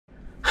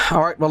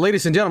All right, well,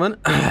 ladies and gentlemen,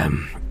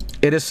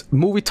 it is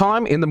movie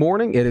time in the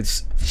morning. It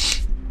is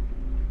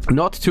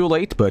not too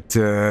late, but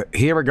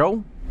here we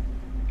go.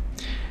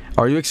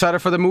 Are you excited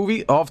for the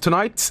movie of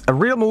tonight? A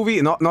real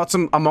movie, not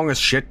some Among Us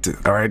shit.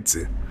 All right.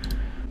 Let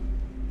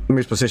me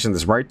just position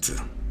this right.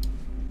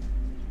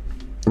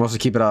 I'm also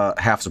keep it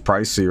half the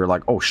price, so you're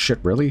like, oh shit,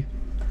 really?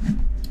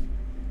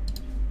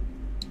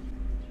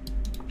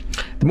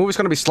 The movie's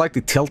gonna be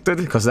slightly tilted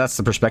because that's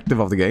the perspective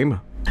of the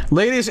game.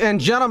 Ladies and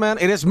gentlemen,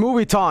 it is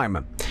movie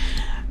time.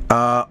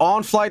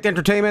 On-Flight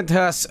Entertainment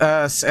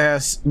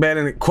has been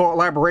in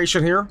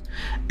collaboration here,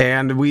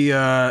 and we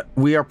are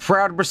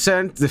proud to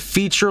present the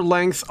feature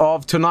length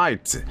of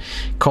tonight.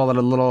 Call it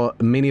a little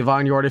mini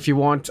vineyard if you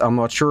want. I'm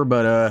not sure,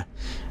 but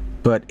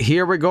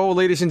here we go,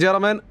 ladies and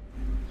gentlemen.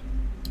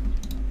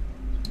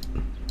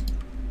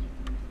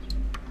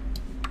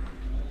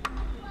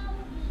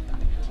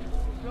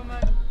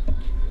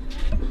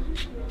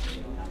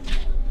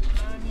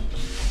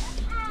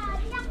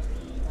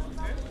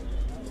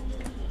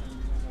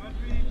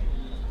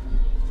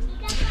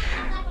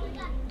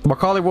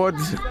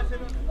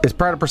 Vargskelethor is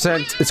proud to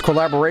present its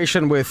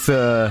collaboration with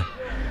Fecal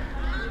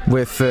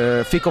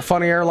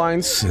Funny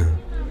Airlines,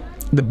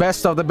 the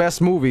best of the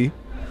best movie.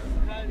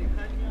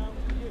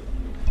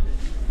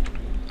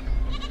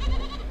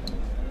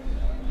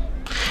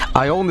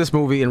 I own this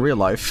movie in real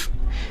life,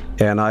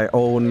 and I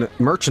own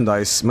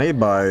merchandise made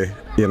by,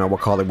 you know,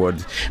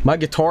 Vargskelethor. My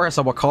guitar has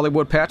a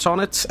Vargskelethor patch on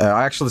it.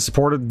 I actually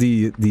supported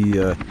the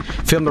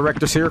film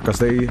directors here because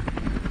they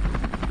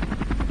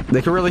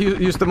can really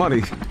use the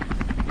money.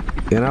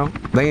 You know,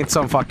 they ain't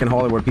some fucking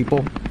Hollywood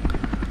people.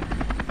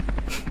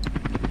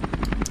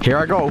 Here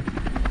I go.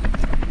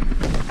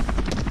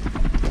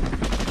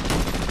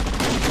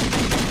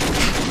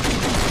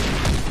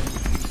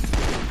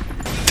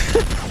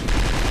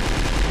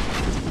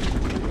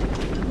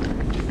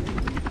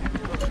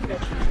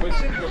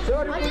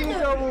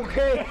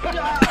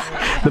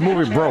 The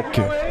movie broke.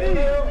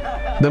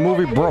 The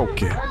movie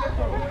broke.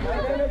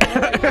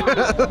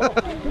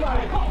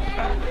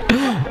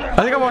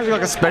 I think I'm watching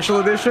like a special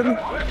edition.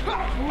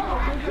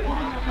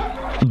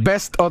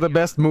 Best of the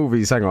best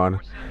movies. Hang on.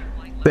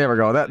 There we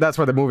go. That's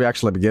where the movie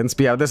actually begins.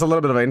 But yeah, there's a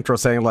little bit of an intro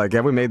saying like,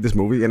 yeah, we made this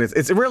movie, and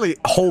it's really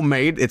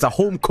homemade. It's a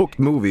home cooked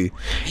movie,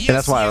 and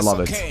that's why I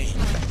love it.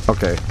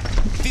 Okay.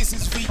 This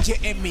is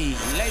VJME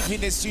live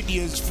in the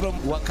studios from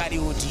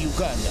Vargskelethor,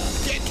 Uganda.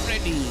 Get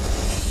ready.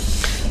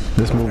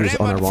 This movie is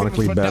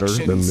unironically better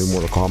than the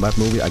Mortal Kombat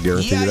movie. I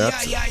guarantee you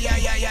that.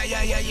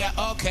 Yeah.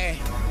 Okay.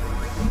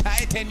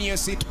 Tighten your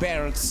seat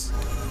belts.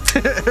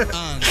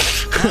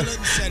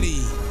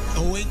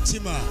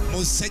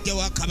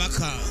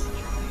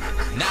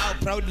 Now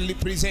proudly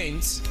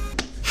presents.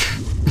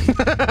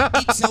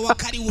 It's our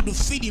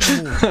Vargskelethor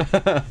film.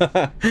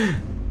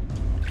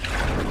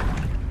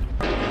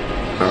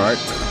 Alright.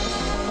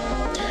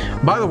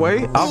 By the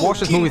way, I've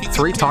watched this movie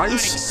 3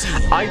 times.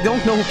 I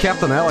don't know who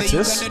Captain Alex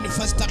is. I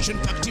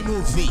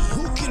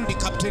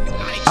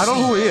don't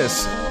know who he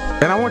is.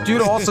 And I want you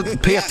to also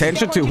pay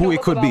attention to who he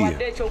could be.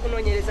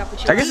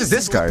 I guess it's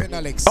this guy.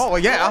 Oh,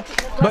 yeah.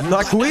 But,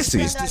 like, who is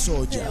he?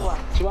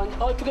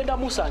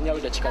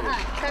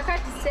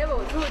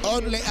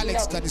 Only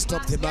Alex can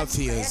stop the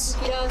mafias.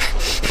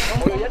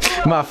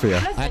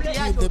 Mafia. And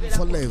kill them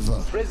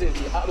forever. Will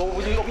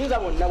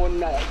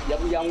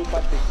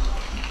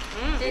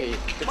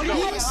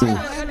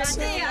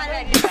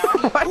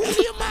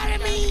you marry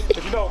me?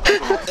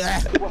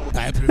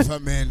 I prefer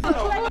men.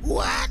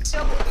 What?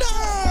 No!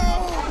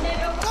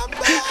 Come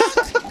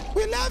back!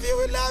 We love you,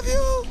 we love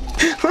you!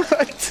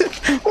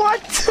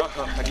 What?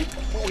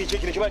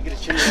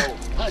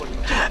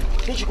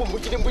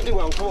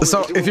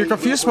 So, if you're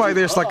confused why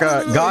there's like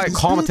a guy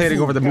commentating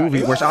over the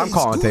movie, which I'm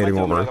commentating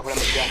over,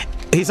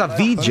 he's a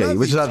VJ,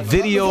 which is a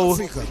video...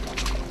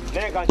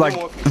 like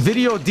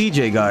video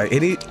DJ guy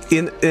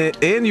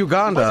in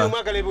Uganda.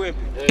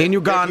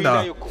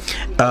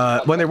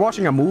 When they're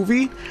watching a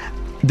movie,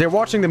 they're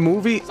watching the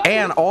movie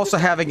and also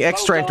having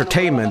extra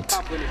entertainment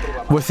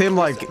with him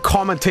like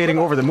commentating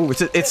over the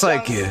movie. It's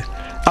like,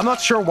 I'm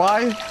not sure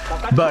why,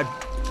 but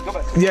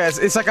yeah,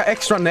 it's like an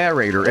extra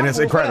narrator, and it's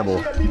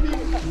incredible.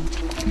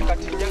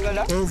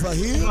 Over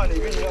here,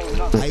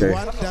 okay. I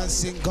want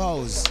dancing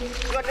girls,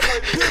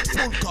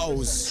 beautiful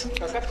girls.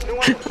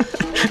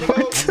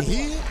 And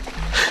here,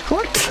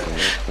 what?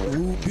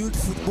 Who built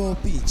football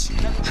pitch?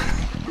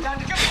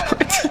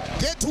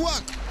 Get to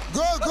work.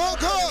 Go, go,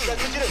 go.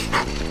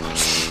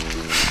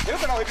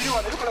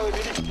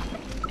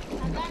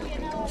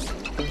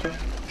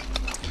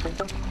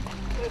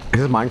 Is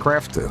it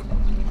Minecraft too?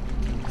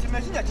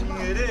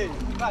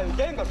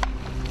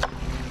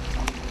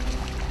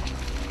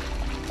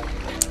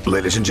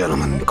 Ladies and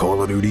gentlemen,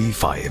 Call of Duty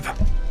 5.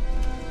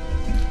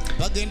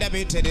 Bagenda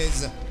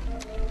betereza.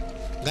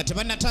 Gati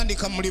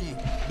banatandika mulimu.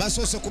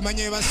 Basoose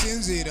kumanya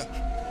basinzira.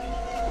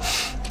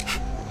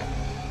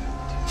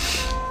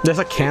 There's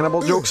a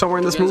cannibal joke somewhere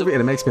in this movie,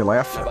 and it makes me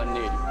laugh.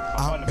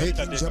 I'm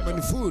making German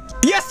food.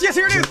 Yes, yes,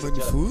 here it is.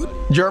 German food.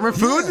 German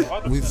food.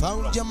 We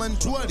found German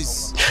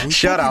tourists.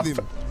 Shut up.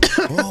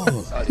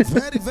 Oh,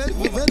 very good.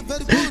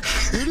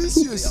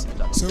 Delicious.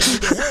 So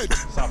with the head,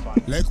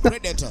 like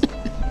predator.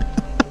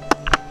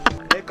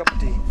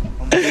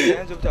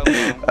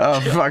 Oh,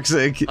 for fuck's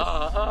sake.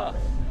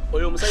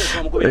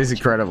 It's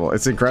incredible.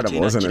 It's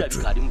incredible, isn't it?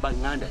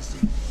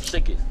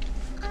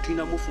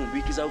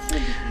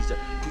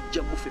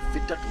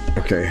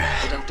 Okay.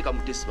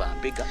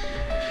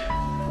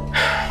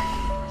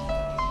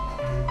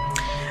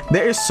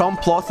 There is some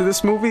plot to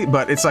this movie,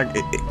 but it's like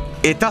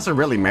it doesn't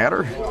really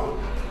matter.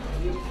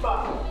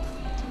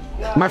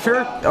 My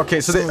favorite.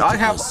 Okay, so I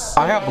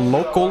have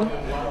local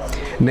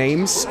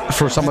names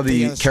for some of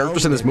the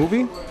characters in this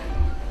movie.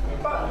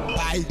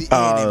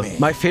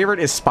 My favorite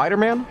is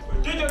Spider-Man.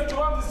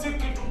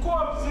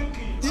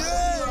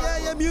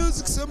 Yeah,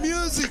 music, some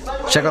music.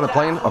 Check out the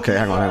plane. Okay,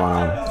 hang on.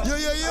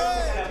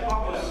 Yeah.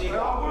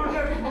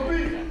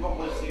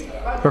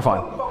 We're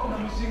fine.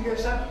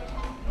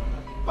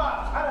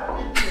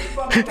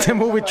 The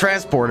movie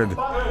Transported.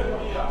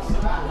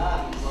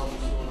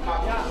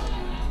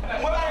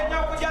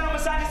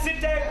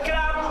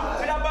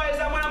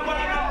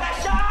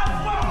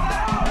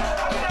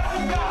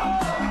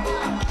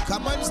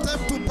 Come on, it's time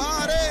to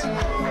party.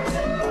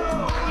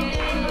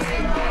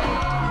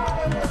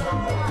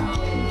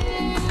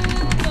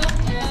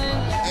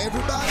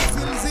 Everybody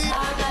feels it.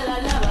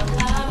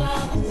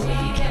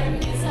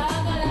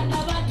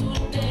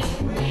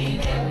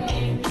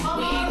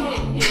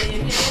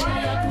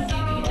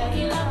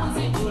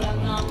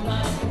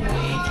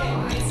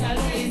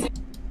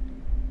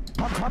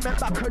 I'm coming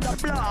back with a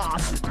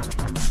blast.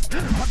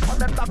 I'm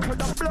coming back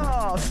with a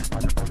blast.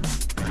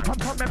 I'm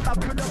coming back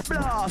with a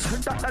blast.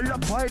 And that I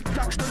love why it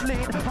touch the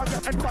lean. I'm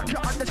getting vodka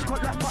on this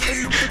one like my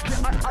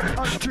illuminate. I'm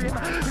on stream.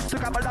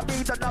 Instagram will be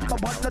the number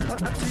one that I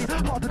see.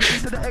 Hard to the E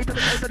to the A to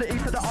the A to the E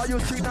to the R. You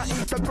see now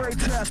eat the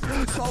greatest.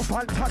 So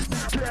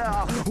fantastic,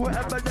 yeah.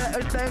 Wherever there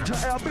is danger,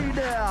 I'll be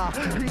there.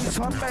 He's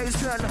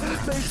amazing.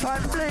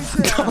 Baseline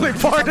blazing. Totally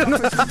pardon.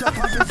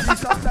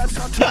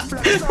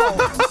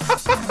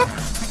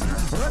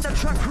 Run the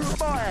track crew,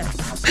 boy.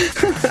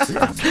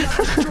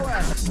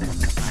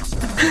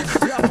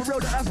 Yeah, for real,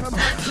 the FM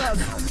hunters.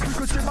 You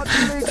could see my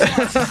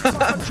drinkers,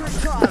 my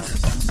drinkers.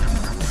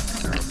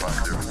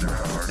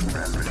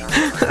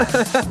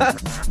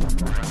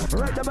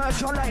 Write the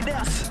merch on like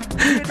this.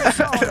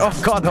 Oh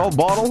god, the whole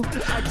bottle. I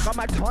got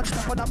my touch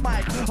stuff on the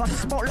mic. I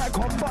smoke like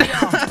on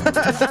fire.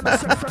 I'm a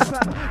sex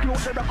FM, you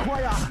won't need a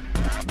choir.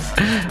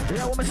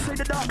 Yeah, when we see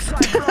the dark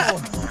side,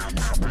 bro.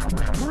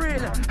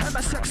 Real, I'm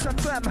a sex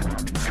FM.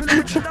 Can you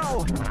let you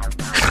know?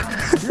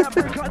 Yeah,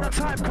 break out the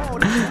time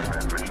code.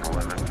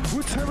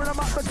 We're tearing them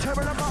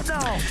up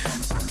now.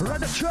 Run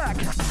the track.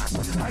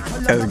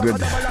 That's good.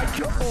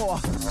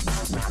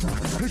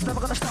 He's never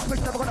gonna stop,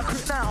 he's never gonna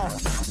quit now.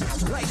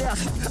 Like this.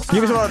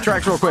 Give me some other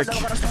tracks real quick.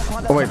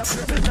 Oh wait.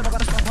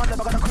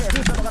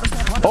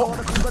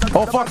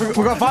 Oh fuck,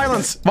 we got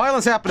violence.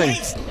 Violence happening.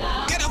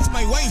 Get off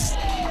my wife.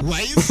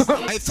 Wife?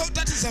 I thought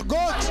that is a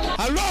god.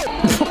 Hello?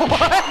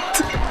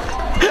 What?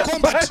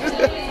 Combat.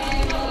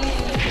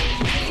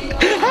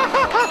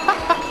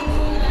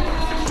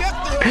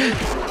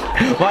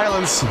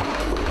 Violence.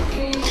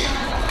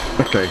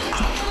 Okay.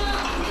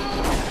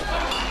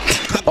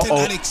 Captain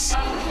Alex.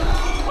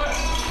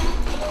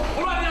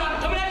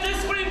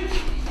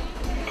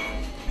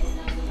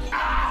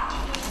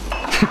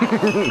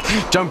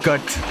 Jump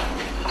cut.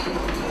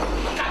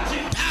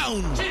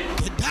 Down.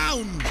 Get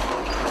down.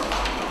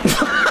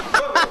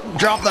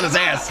 Dropped on his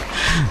ass.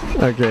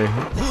 Okay.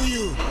 Who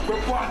you?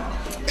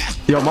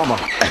 Yo, mama.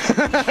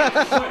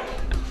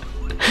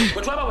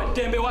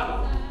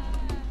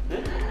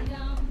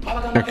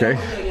 Okay.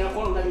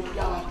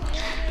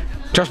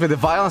 Trust me, the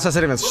violence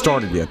hasn't even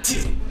started yet.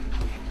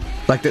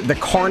 Like, the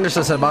carnage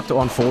that's about to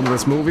unfold in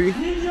this movie,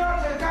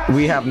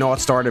 we have not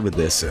started with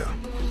this.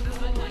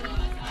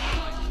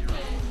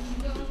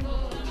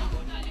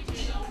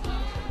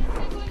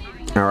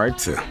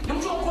 Alright.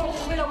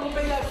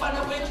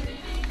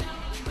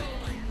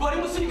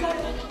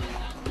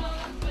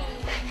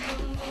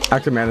 I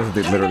can imagine that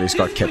they literally just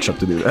got ketchup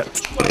to do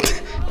that.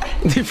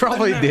 They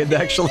probably did,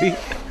 actually.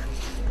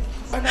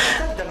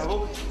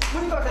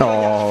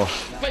 Oh.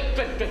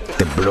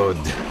 The blood.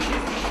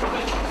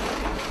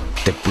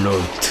 The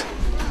blood.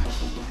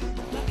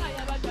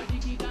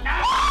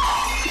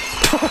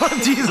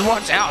 Jesus,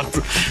 watch out!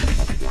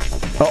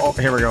 Uh oh,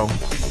 here we go.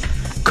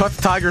 Cut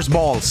tiger's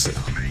balls.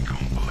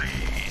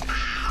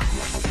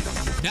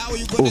 Now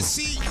you're gonna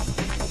see.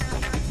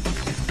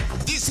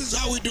 This is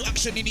how we do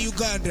action in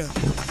Uganda.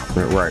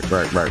 Right.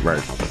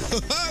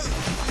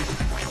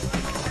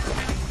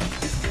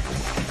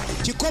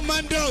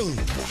 Commando.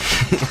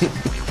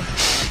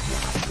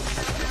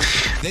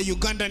 The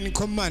Ugandan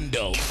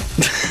commando.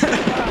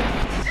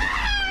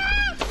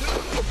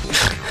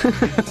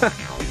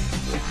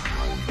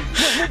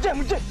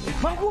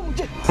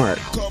 Alright.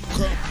 Come.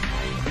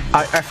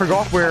 I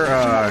forgot where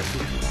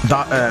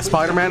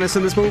Spider-Man is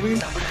in this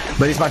movie,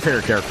 but he's my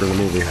favorite character in the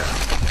movie.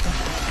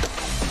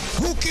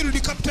 Who killed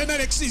the Captain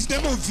Alex is the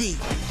movie.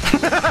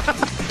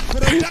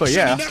 But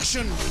yeah. In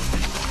action.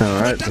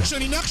 Alright.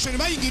 In action,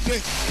 why you get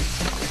there?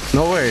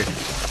 No way.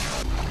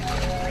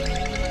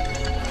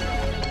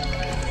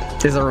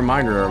 Here's a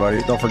reminder,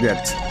 everybody. Don't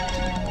forget.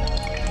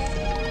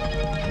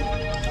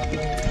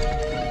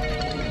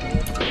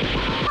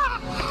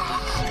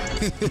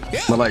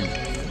 But like,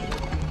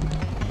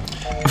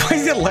 why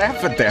did you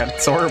laugh at that?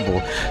 It's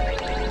horrible.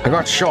 I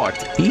got shot.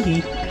 Hee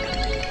hee.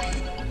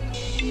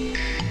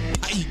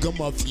 Aiga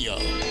Mafia.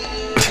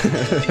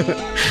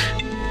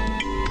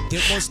 The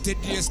most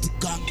deadliest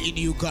gang in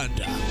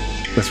Uganda.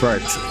 That's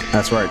right.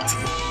 That's right.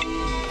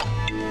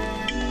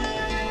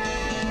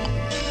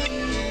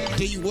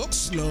 They walk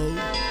slow,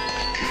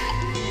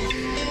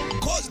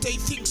 cause they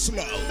think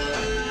slow.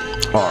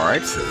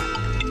 Alright.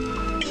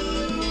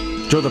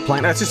 Joe the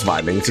plane, that's just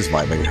vibing, it's just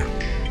vibing.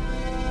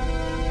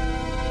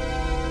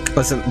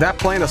 Listen, that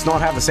plane does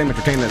not have the same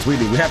entertainment as we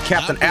do. We have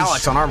Captain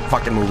Alex on our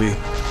fucking movie.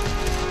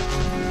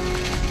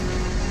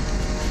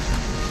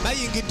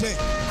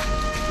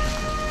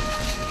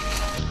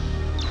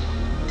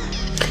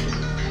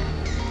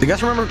 Do you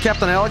guys remember who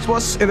Captain Alex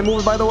was in the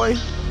movie, by the way? Do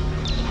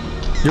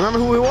you remember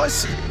who he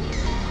was?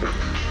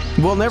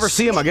 We'll never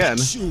see him again.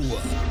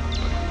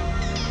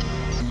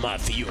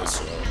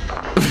 Mafioso.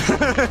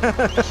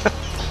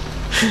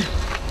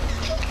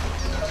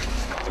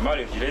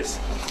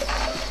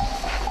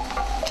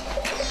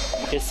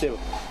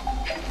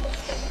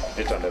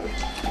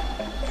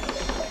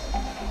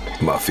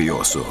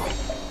 Mafioso.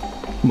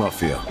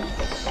 Mafia.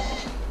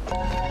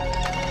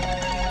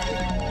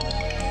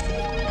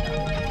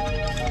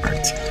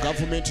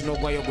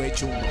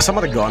 Some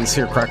of the guns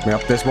here crack me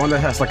up. There's one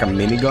that has like a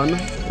minigun,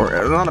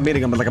 or not a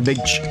minigun, but like a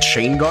big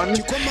chain gun.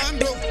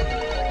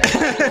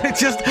 It's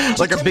just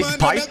like a big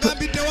pipe.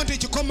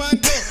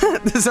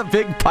 There's a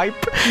big pipe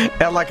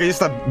and like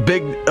just a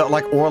big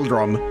like oil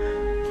drum.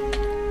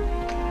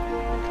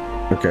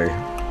 Okay.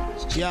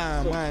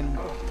 Yeah, man.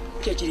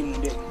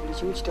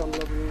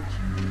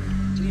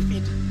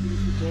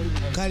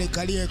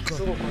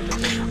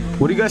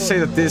 What do you guys say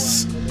that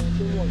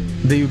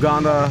the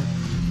Uganda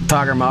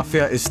Tiger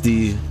Mafia is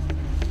the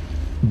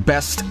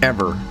best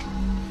ever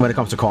when it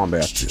comes to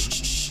combat?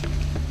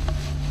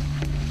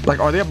 Like,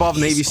 are they above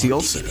Navy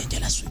SEALs?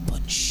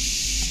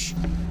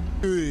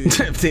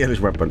 The English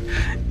weapon.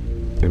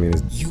 I mean,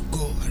 you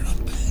go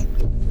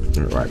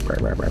around.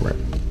 Right.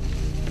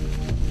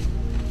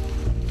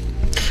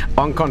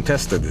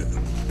 Uncontested.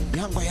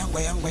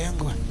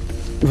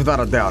 Without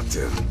a doubt.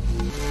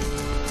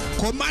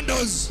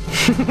 Commandos!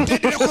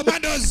 Take the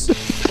commandos!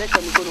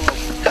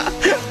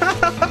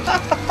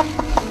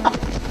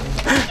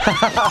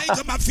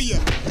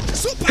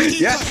 Super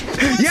yes!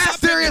 Yes,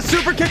 there is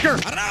super kicker!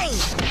 Hello!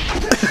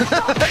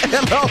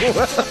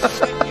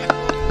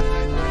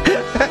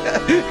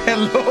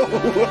 Hello!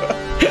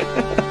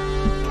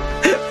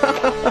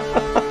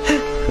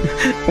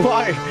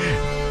 Why?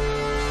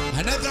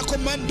 Another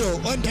commando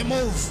on the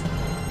move.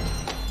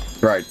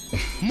 Right.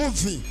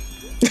 Movie.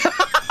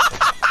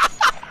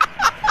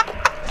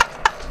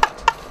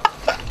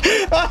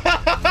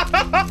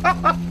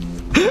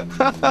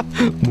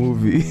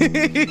 Movie.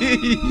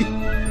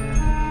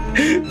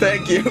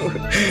 Thank you.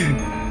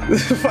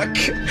 Fuck.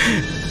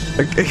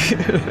 Okay.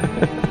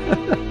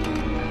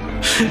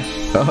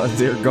 Oh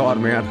dear God,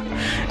 man.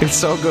 It's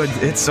so good.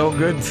 It's so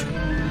good.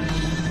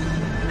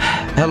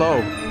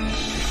 Hello.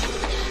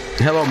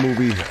 Hello,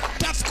 movie.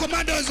 Tough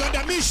commandos on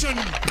the mission.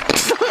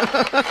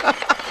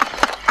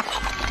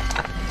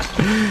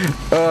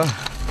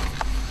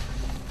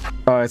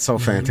 Oh, it's so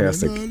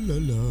fantastic.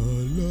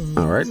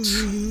 All right.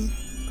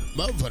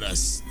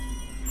 Marvelous.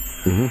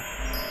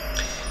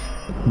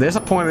 There's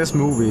a point in this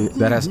movie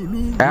that has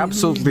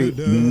absolutely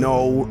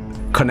no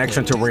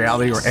connection to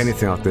reality or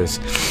anything like this.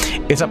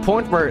 It's a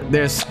point where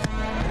there's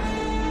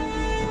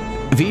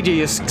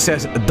VJ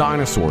says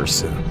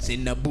dinosaurs.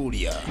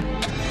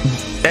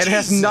 It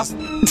has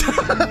nothing.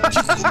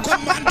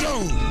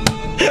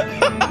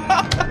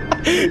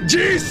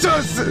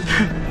 Jesus.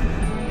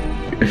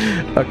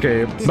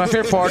 Okay, my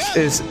favorite part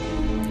is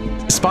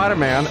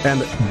Spider-Man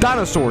and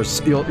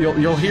dinosaurs.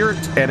 You'll hear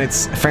it, and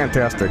it's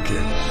fantastic.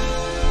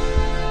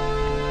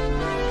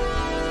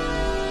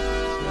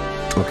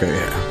 Okay,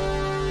 yeah.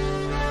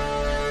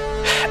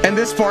 And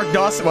this part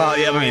does well.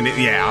 Yeah, I mean,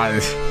 yeah.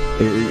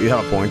 You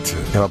have a point. You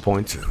have a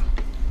point.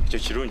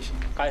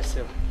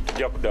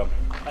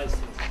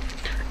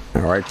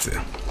 All right.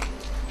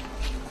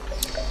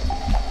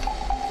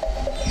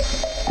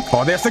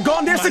 Oh, there's the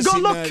gun. There's the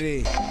gun. Look.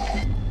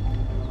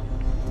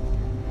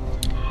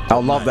 I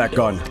love that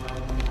gun.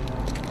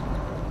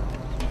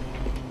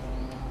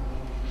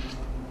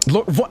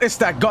 Look, what is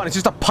that gun? It's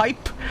just a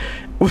pipe.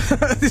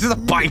 This is a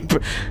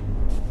pipe.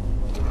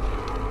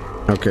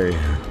 Okay.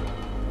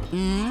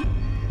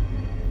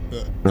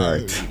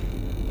 Alright.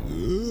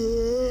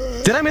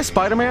 Did I miss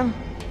Spider-Man?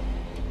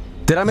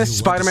 Did I miss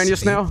Spider-Man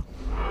just now?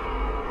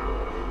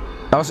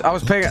 I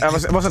wasn't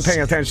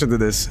paying attention to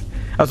this.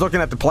 I was looking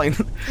at the plane.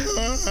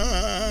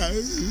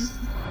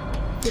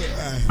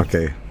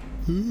 Okay.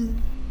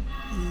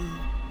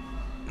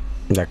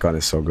 That gun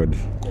is so good.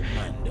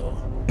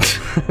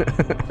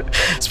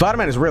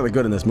 Spider-Man is really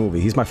good in this movie.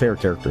 He's my favorite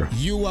character.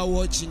 You are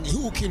watching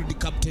Who Killed the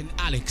Captain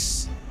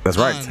Alex. That's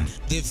right.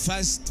 The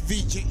first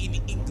video in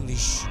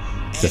English.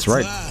 That's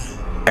right.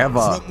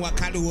 Ever. From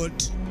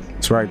Wakaliwood.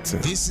 That's right.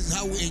 This is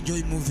how we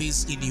enjoy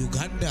movies in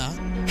Uganda.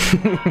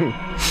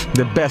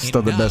 The best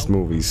of the best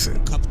movies.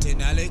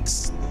 Captain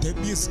Alex, the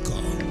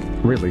musical.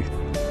 Really?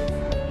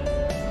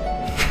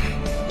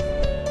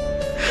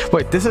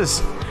 Wait, this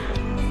is...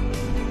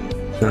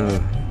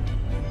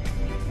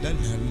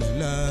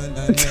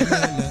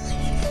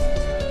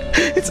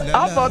 It's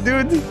Abba,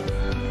 dude.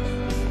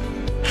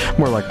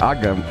 More like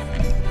Aga.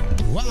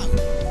 Wow,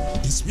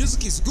 this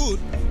music is good.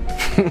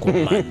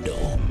 Commando.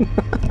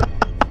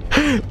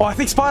 Oh, I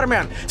think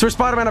Spider-Man. It's where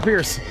Spider-Man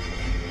appears.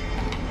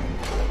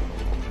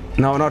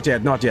 No, not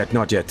yet, not yet,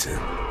 not yet.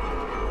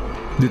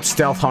 Dude,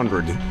 Stealth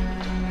 100.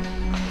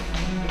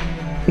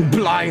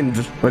 Blind.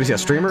 What is he, a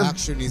streamer?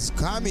 Action is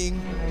coming.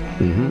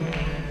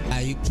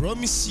 I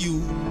promise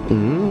you.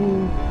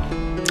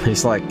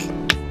 He's like,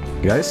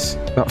 guys,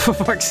 oh, for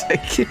fuck's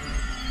sake.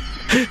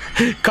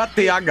 Cut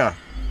the Aga.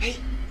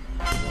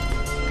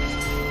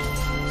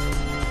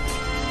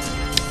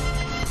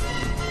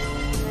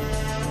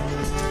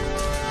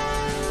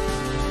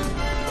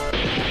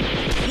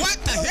 What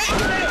the heck?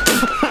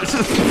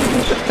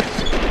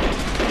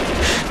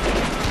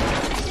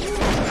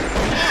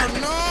 Oh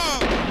no!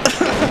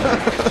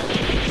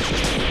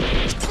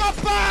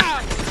 Papa!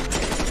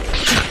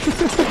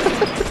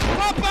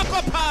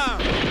 Papa!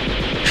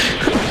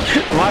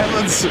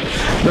 Violence.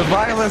 The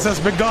violence has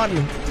begun.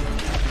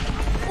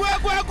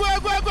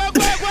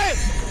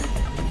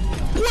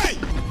 Wait!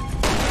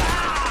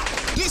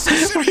 This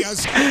is serious.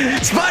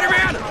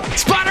 Spider-Man!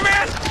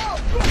 Spider-Man!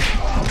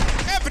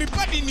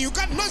 Everybody in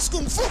Uganda knows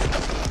Kung Fu.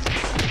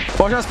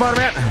 Watch out,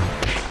 Spider-Man!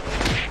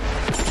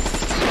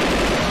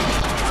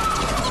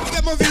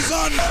 The movie's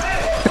on!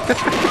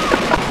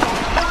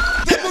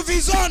 The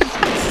movie's on!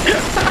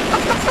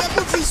 The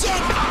movie's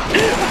on!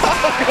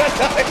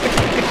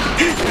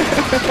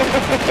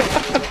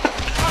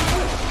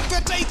 The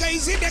tiger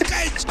is in the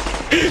cage!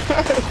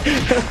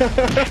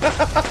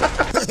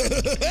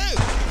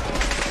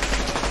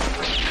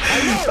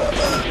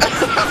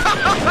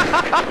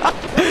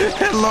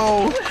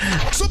 Hello!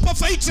 Super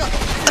fighter!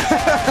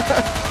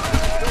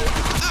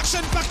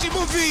 Action-packed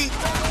movie!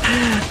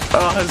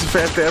 Oh, that's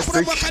fantastic.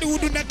 From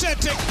Wakaliwood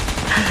Natete.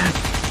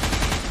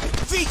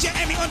 Feature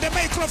Emmy on the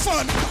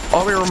microphone.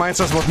 All it reminds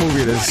us what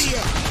movie it is.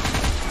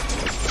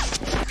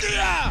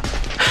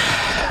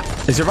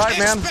 Is it right,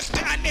 man? Expect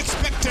the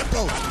unexpected,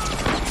 bro.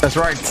 That's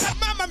right.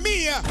 Mamma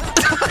mia!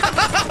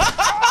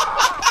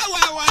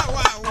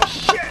 Wow.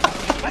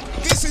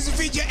 This is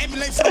Video Emmy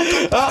live from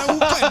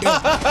Uganda.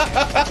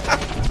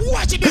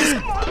 Watch this!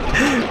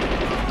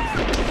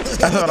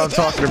 That's what I'm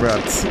talking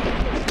about.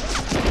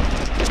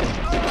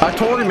 I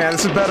told you, man,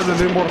 this is better than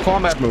the Mortal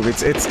Kombat movie.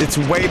 It's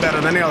way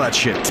better than any of that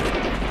shit.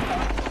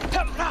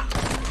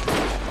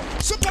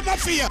 Super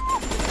Mafia!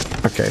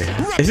 Okay.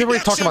 Is he really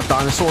talking about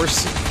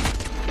dinosaurs?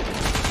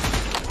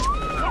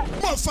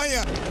 More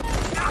fire!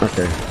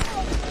 Okay.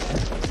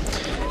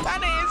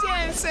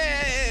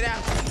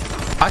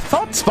 I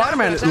thought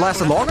Spider-Man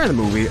lasted longer in the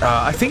movie.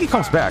 I think he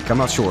comes back. I'm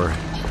not sure.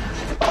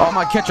 Oh,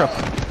 my ketchup.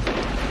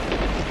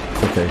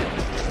 Okay.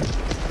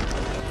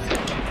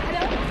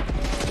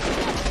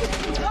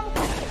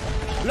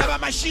 Lava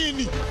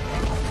machine!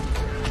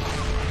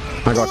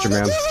 I got you,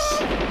 man.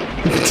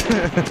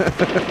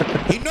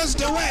 He knows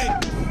the way!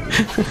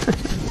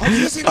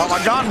 Oh my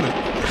god!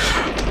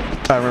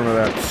 I remember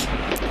that.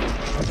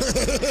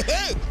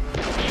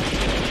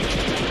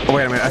 Oh,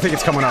 wait a minute. I think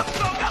it's coming up.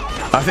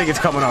 I think it's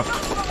coming up.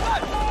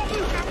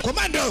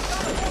 Commando!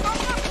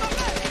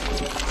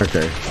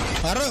 Okay.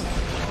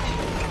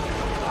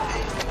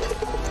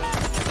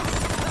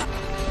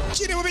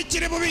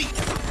 Chitty movie!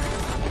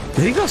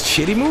 Did he go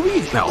shitty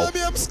movie? No.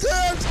 Mommy, I'm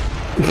scared!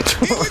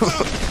 Here we go!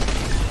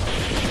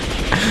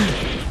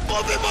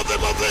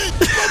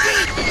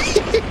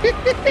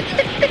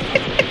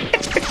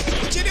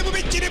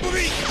 Movie! Chitty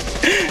movie!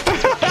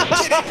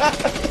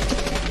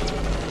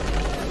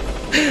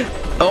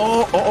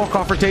 Oh,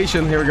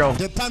 confrontation. Here we go.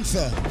 The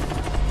Panther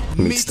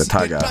Meets the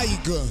tiger.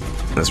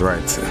 That's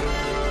right.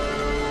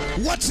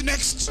 What's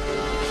next?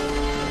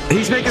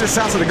 He's making the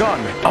sounds of the gun.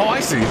 Oh, I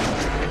see.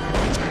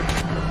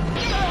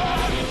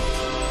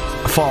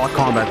 Fallout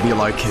combat be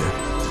like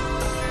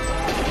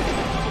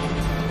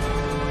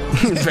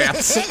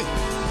Vats.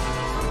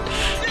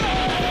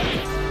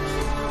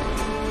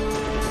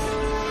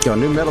 Yo,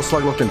 new Metal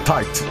Slug looking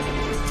tight.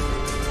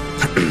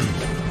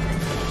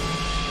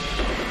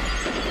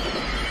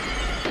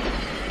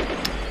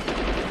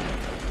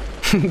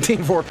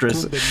 Team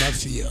Fortress.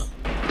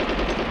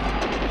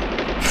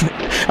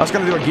 I was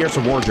gonna do a Gears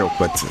of War joke,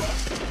 but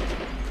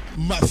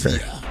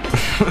Mafia.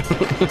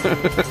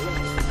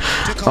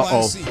 okay. Take a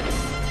one scene.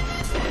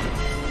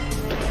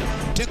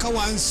 Take a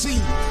one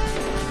scene.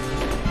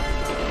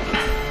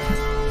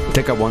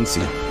 Take a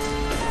onesie.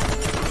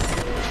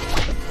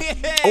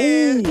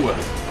 Oh,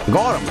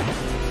 got him.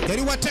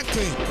 Very well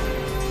taken.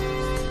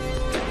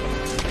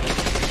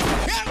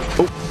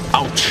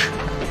 Ouch.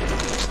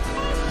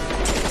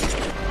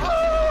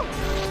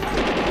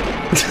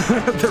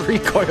 The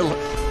recoil.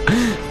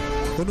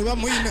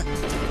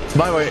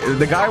 By the way,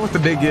 the guy with the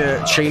big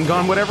chain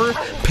gun, whatever,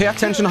 pay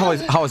attention to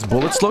how his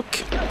bullets look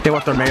and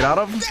what they're made out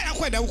of.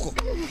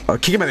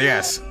 Kick him in the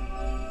ass.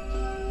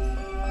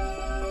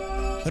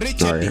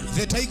 Richard,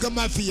 the Tiger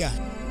Mafia.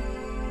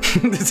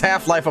 This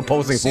Half-Life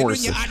opposing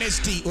force.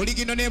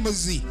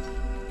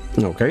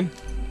 Okay.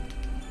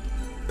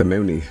 The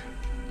Mooney.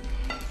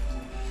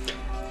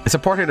 It's a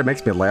part here that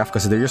makes me laugh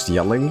because they're just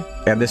yelling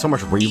and there's so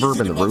much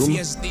reverb in the room.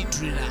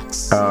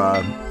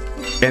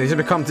 And it's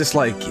become this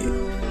like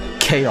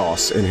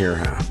chaos in here.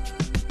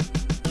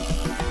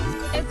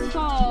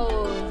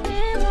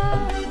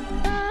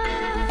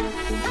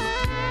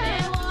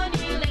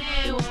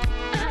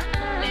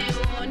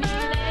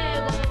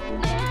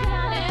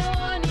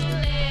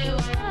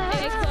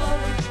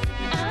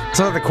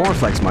 So the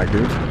cornflakes, Mike,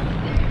 dude.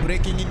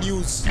 Breaking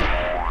news.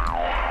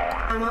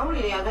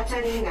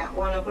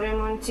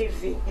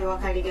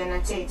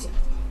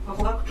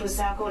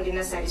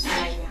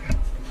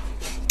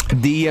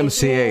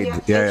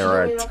 DMCA. Yeah, you're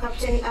right.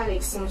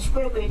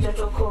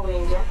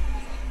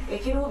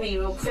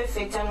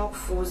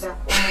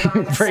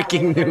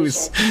 Breaking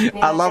news.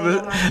 I love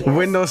it.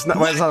 Windows,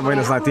 well, it's not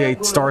Windows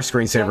 98 star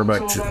screensaver,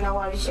 but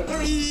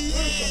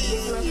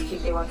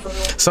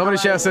somebody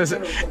chat says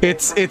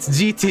it's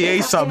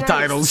GTA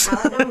subtitles.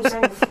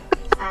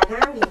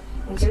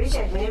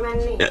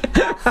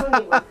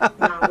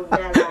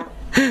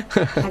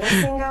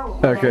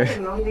 Okay.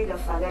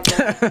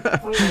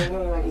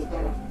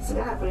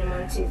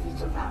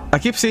 I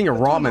keep seeing a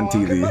ramen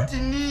TV.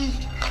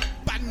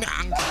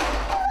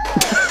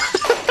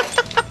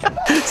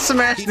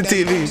 Smash the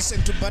TV.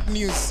 Listen to bad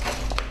news.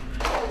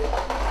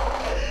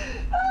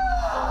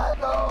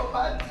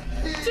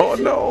 Oh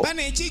no.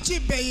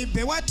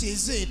 Baby, what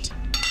is it?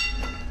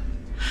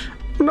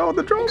 No,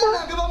 the drama.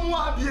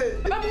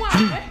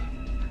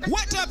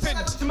 What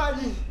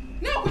happened?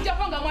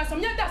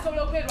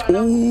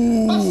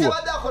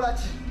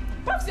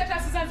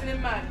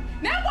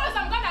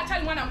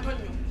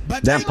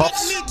 Damn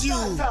Puffs.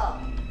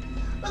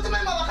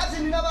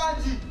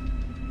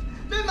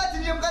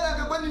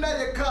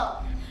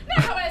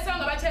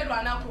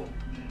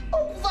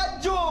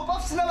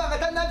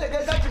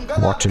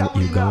 Watching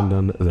Uganda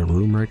in the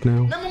room right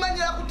now.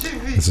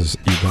 This is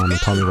Uganda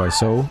Tommy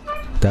Wiseau.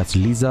 That's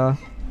Lisa.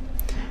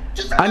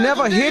 I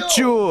never hit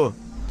you!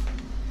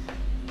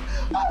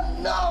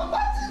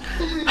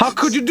 How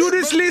could you do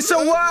this, Lisa?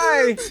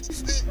 Why?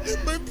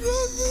 My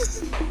brother.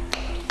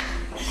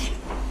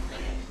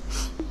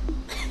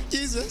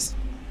 Jesus.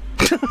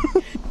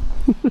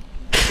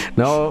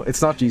 No,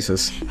 it's not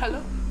Jesus.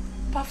 Hello,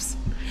 Puffs.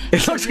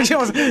 It looks like she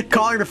was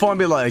calling the phone and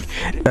be like,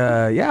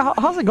 yeah,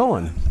 how's it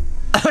going?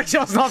 Like she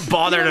was not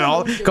bothered at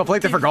all.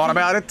 Completely forgot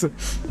about it.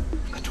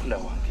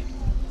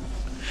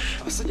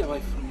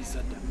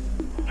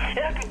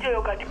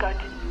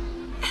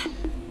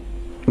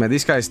 Man,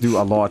 these guys do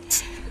a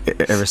lot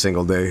every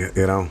single day,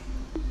 you know?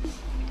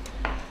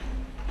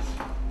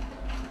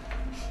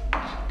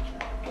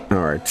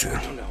 Alright.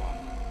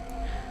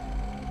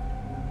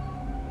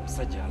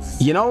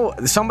 You know,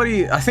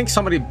 I think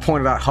somebody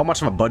pointed out how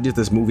much of a budget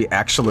this movie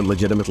actually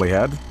legitimately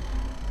had.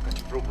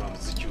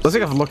 Let's see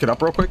if I can look it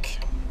up real quick.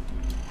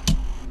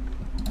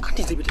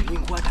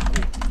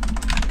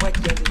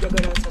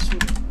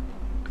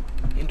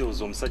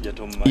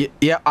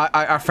 Yeah,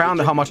 I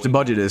found how much the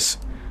budget is.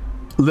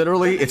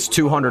 Literally, it's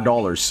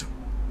 $200.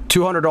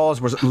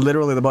 $200 was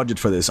literally the budget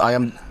for this. I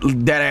am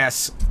dead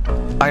ass.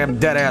 I am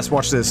dead ass.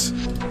 Watch this.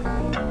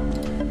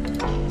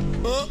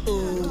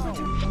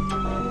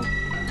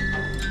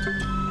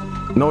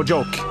 No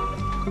joke.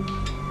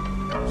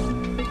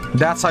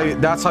 That's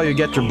how you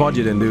get your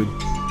budget in, dude.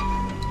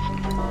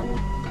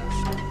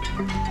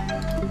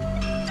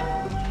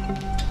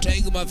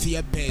 Tiger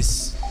Mafia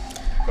base.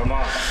 Come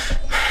on.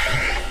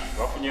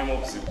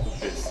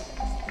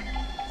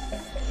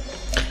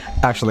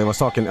 Actually, I was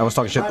talking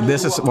shit.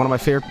 This is one of my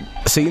favorite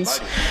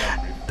scenes.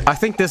 I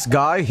think this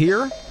guy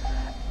here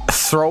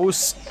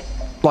throws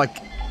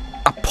like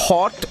a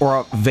pot or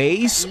a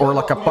vase or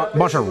like a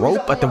bunch of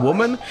rope at the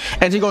woman,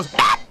 and she goes.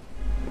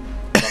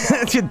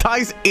 She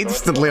dies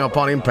instantly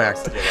upon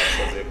impact.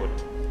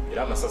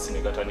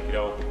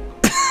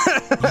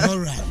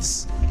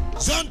 Alright.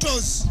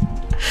 Santos.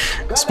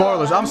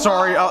 Spoilers. I'm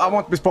sorry. I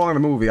won't be spoiling the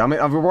movie. I mean,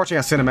 we're watching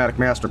a cinematic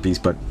masterpiece,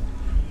 but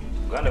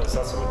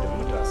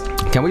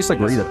can we just like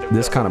read that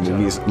this kind of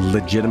movie is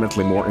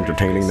legitimately more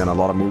entertaining than a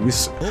lot of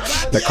movies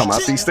that come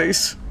out these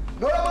days?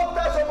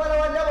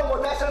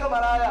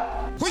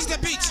 Who's the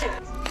bitch?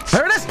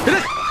 There it is! It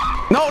is!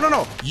 No, no,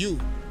 no! You.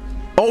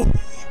 Oh!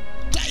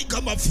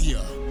 Tiger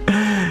Mafia.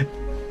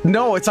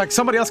 No, it's like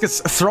somebody else gets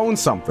thrown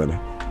something.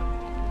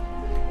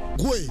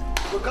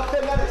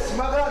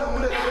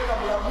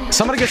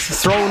 Somebody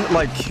gets thrown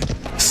like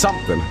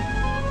something.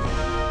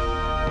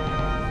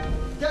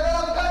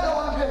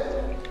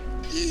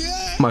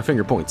 Yeah. My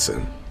finger points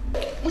in.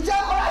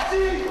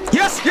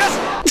 Yes! Yes!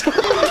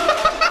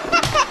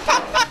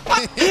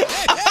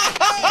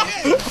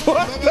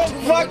 What the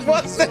fuck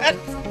was that?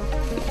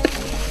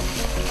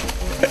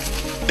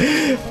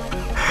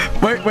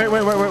 Wait.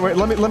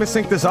 Let me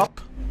sync this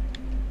up.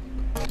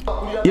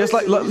 Just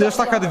like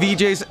how the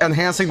VJ's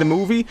enhancing the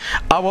movie,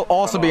 I will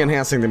also be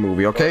enhancing the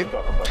movie, okay?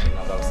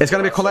 It's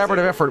gonna be a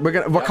collaborative effort.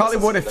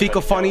 Hollywood and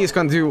Fecal Funny is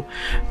gonna do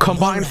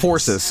combined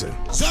forces.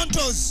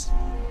 Santos.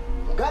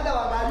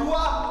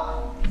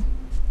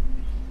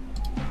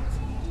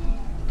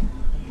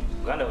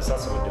 Uganda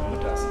usasode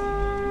mutasa.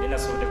 Nina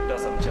sode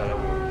kutasa mchala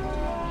wo.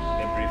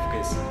 Ne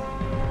briefcase.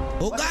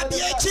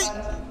 Ogabiechi.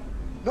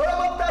 Nora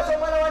mutasa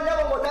mwana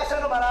wanyama mutasa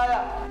no malaya.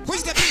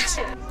 Who's the bitch?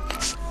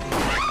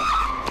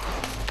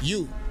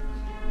 You.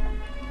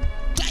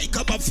 Take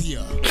up up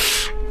here.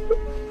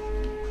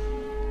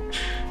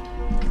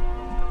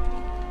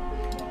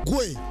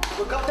 Gwe.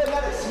 Ukapte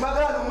ngale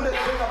simagala no mule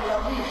kutenga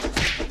mulamu.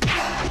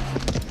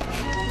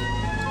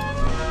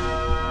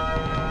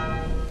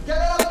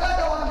 Jagala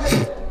wakata wange.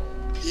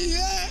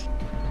 Yeah.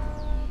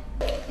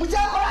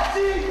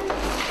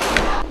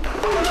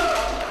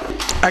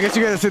 I guess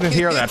you guys didn't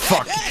hear that.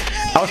 Fuck.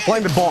 I was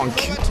playing the bonk.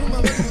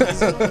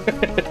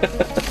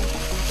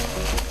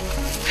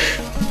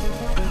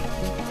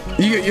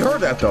 You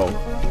heard that though.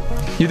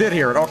 You did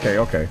hear it.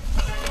 Okay.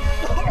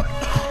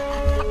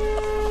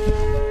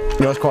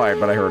 It was quiet,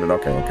 but I heard it.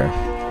 Okay.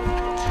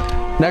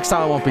 Next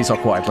time I won't be so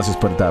quiet. Let's just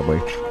put it that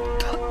way.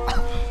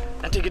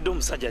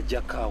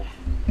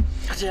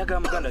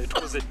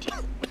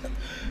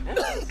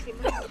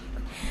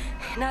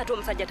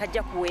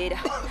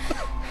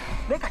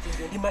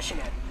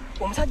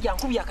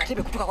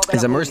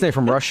 He's a mercenary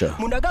from Russia.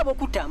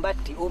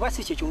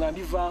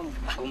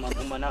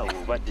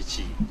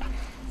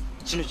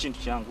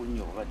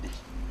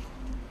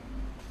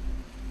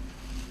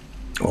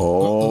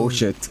 Oh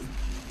shit.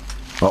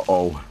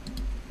 Uh-oh.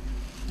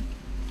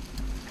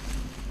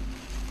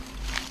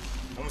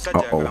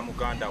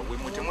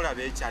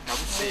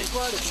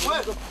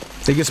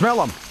 You can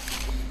smell him.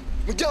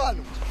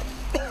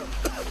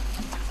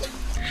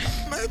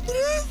 My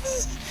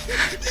brother.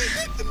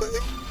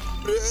 My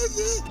brother.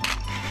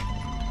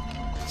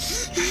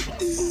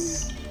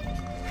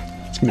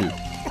 It's me.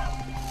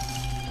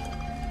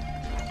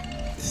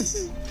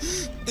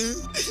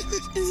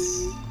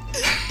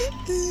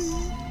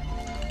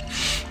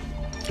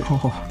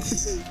 Oh.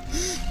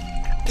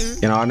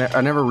 You know,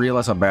 I never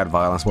realized how bad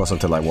violence was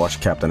until I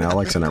watched Captain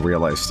Alex, and I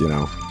realized, you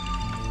know,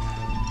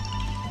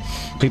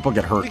 people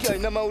get hurt.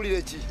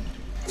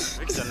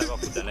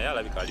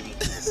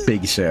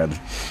 Big sad.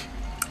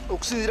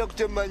 What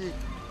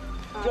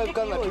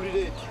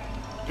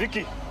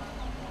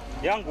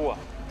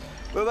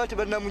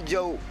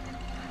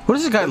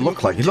does this guy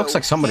look like? He looks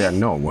like somebody I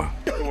know.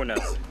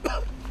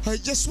 I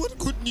just want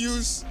good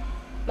news.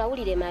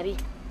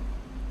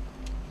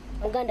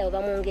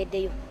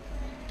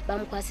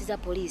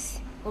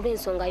 Police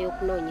olw'ensonga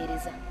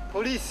y'okunoonyereza.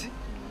 Police?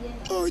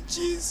 Oh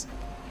jeez.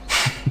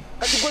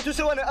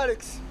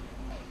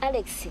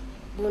 Alex,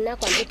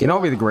 you know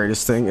what would be the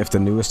greatest thing if the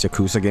newest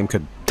Yakuza game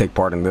could take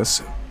part in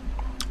this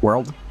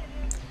world?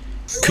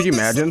 Could you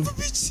imagine?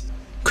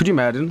 Could you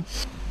imagine?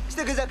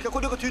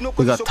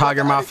 We got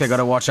Tiger Mafia,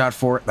 gotta watch out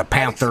for it. The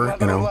Panther,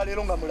 you know.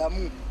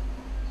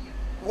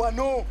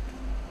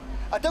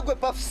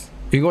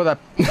 You can go to that.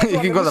 You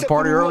can go to the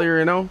party earlier,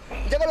 you know.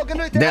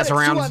 Dance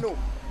around,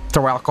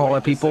 throw alcohol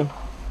at people.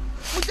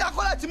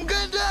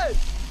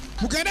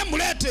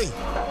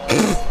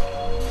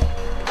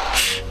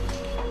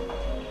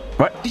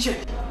 What?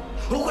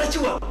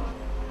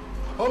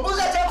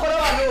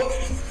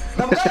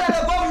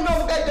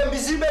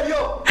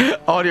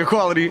 Audio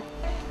quality.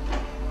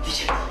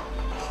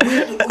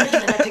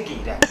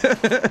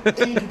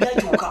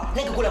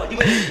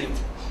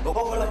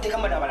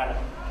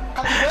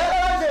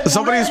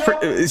 Somebody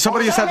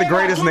just had the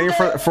greatest name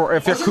for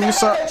if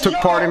Yakuza took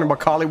part in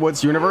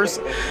Hollywood's universe.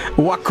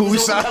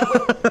 Wakusa.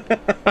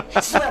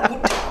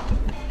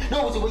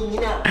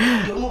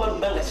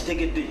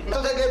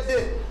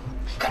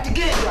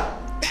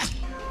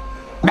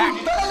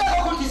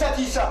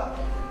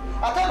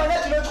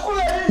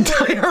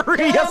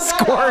 Diarrhea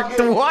squirt.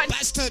 What?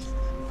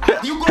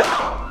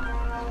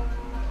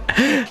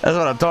 That's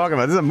what I'm talking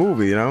about. This is a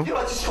movie, you know.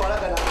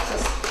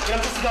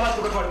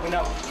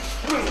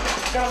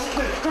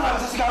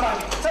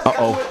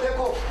 Uh-oh.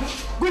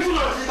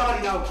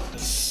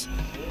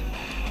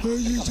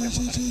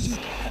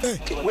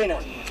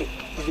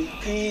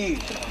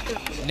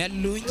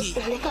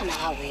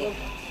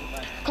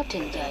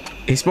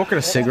 He's smoking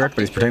a cigarette,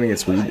 but he's pretending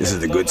it's weed. This is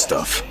the good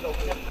stuff.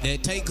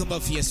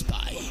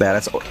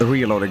 That's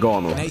reloaded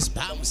going on. Nice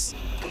bounce.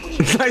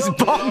 Nice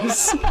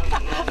bums.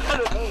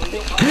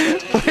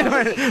 Wait a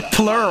minute.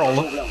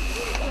 Plural.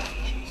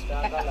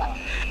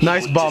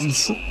 Nice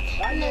bums.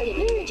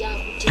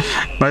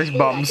 Nice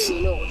bums.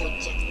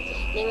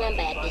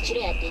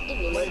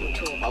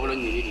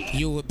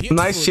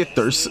 Nice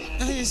shitters.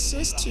 You're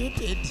so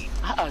stupid.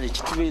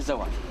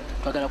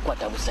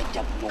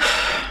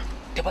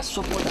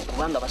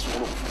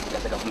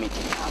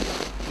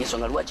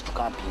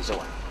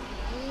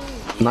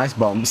 Nice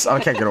bumps. I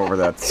can't get over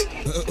that.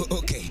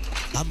 Okay,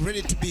 I'm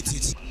ready to beat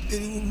it.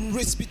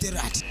 Let's beat the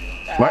rat.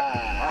 What?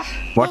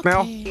 What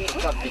now?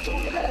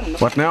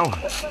 What now?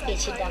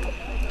 Ekiddamu.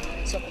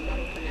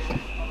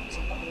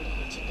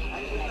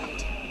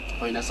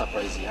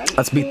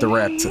 Let's beat the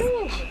rat.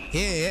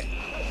 Yeah,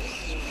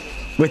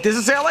 Wait, this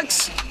is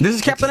Alex? This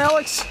is Captain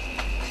Alex?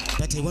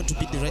 but I want to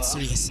beat the rat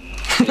serious.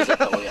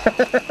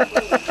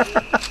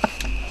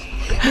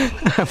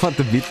 I want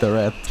to beat the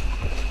rat.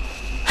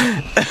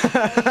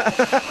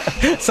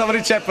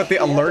 Somebody chat with the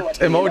alert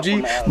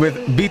emoji with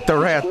beat the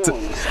rat.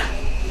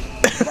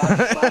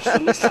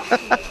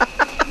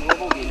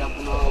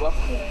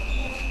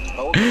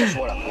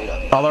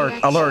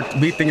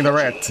 Alert, beating the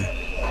rat.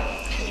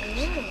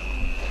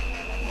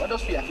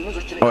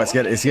 Oh,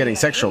 it's getting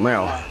sexual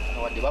now.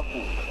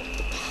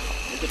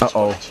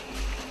 Uh-oh.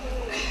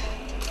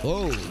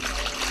 Oh.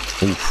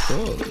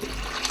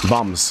 Oof.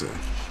 Bums.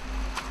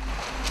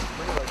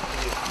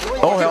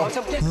 Oh, hell.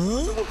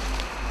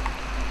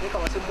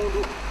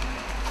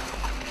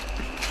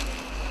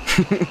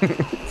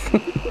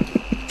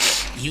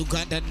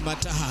 Ugandan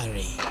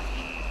Matahari.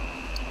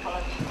 I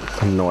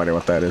have no idea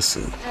what that is.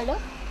 Hello?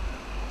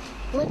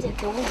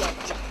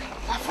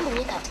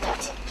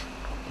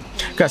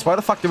 Guys, why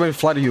the fuck did we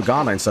fly to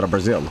Uganda instead of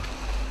Brazil?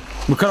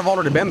 We could have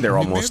already been there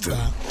almost.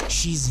 Remember,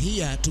 she's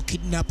here to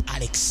kidnap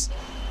Alex.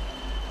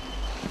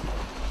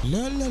 La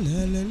la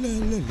la la la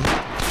la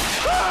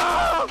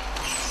la.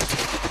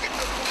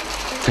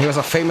 He was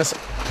a famous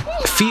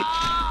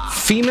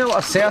female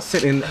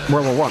assassin in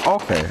World War I.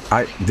 Okay,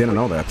 I didn't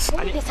know that.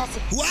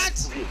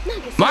 What?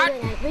 What?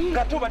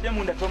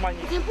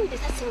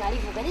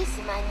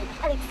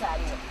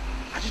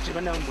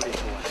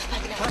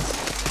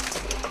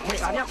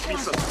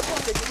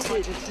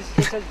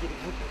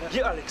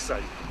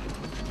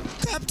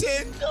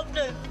 Captain!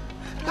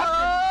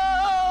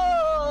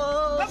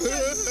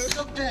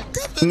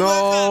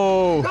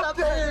 No!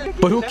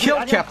 But who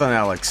killed Captain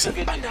Alex?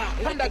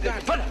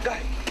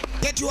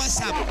 Get your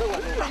ass up!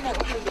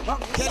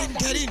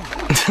 Get in!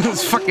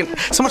 There's fucking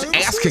so much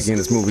ass kicking in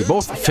this movie,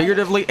 both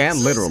figuratively and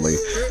literally.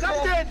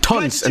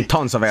 Tons and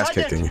tons of ass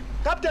kicking.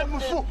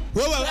 Whoa.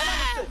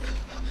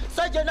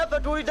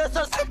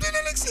 Captain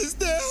Alex is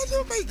dead!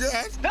 Oh my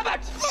god!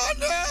 Oh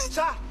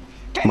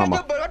no!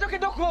 Mama.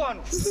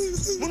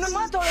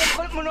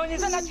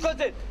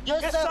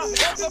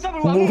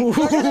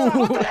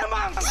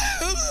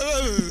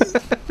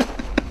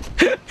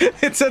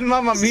 It said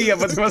Mamma Mia,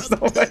 but there was no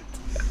way.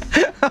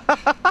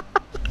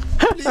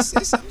 Please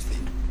say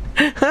something.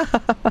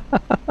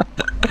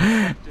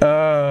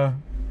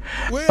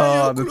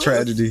 The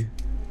tragedy.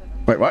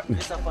 Wait, what?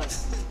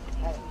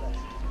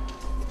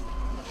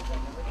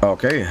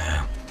 Okay.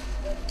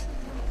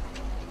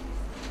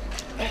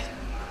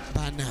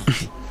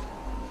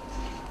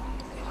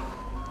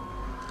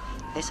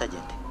 Hey,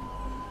 Sergeant.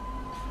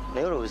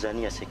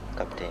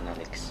 Captain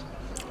Alex.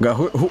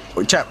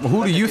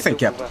 Who do you think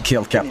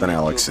killed Captain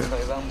Alex?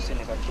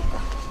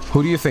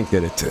 Who do you think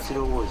did it?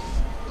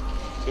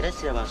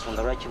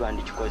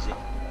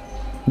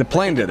 The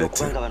plane did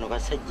it.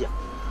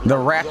 The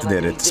rat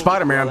did it.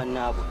 Spider-Man.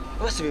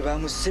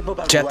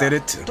 Chat did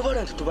it.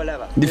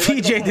 The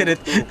VJ did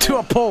it to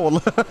a pole.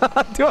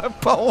 To a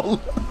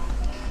pole.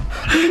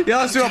 Yeah,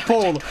 let's do a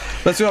poll.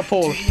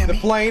 The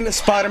plane,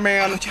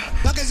 Spider-Man,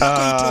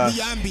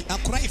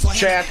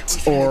 chat,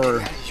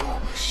 or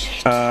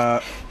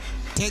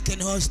taken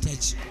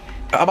hostage.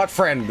 How about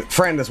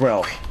friend as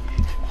well?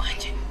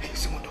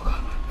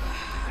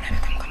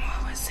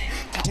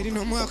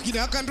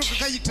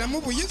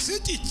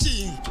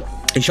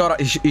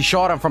 He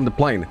shot him from the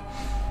plane.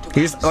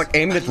 He's like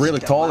aimed it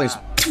really tall. He's,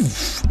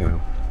 you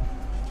know.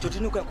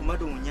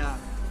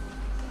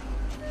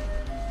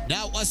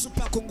 Now a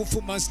super kung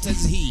fu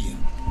master's here.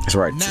 That's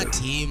right. Not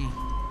him.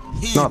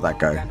 Not that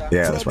guy.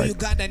 Yeah, that's right.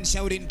 Ugandan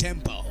shouting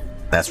temple.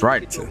 That's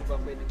right.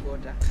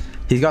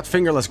 He's got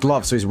fingerless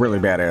gloves, so he's really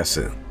badass.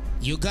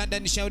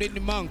 Ugandan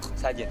shouting monk.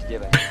 Sergeant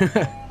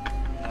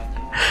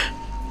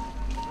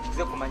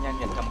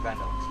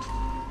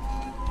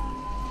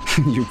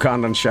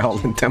Ugandan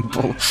Shaolin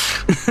Temple.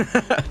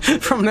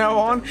 From now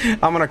on,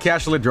 I'm gonna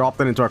casually drop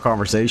that into our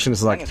conversation.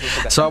 It's like,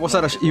 so I was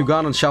at a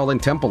Ugandan Shaolin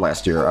Temple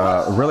last year.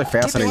 Really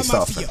fascinating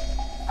stuff.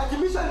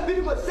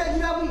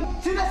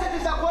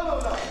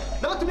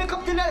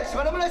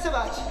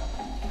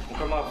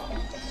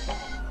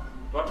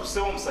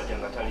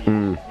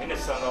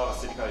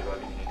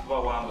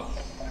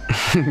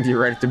 You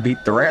ready to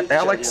beat the rat,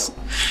 Alex?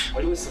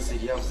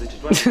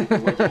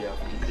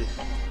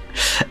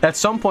 At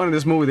some point in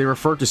this movie, they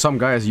refer to some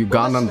guy as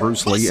Ugandan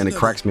Bruce Lee, and it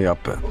cracks me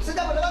up.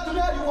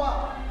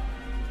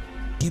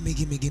 Gimme.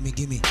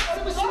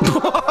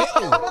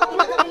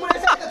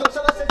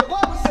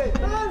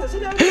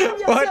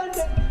 What?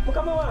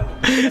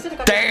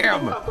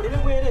 Damn!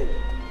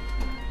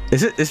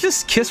 Is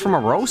this Kiss from a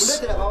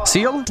Rose?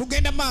 Seal?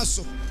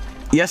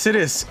 Yes, it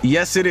is.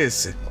 Yes, it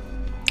is.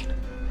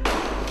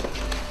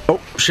 Oh,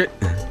 shit.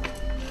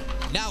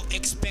 Now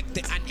expect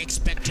the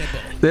unexpected.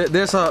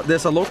 There's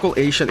a local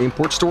Asian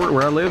import store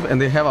where I live,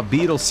 and they have a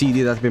Beatles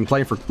CD that's been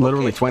playing for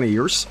literally 20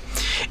 years,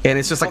 and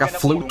it's just like a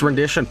flute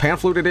rendition, pan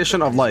flute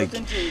edition of like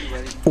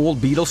old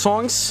Beatles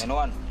songs,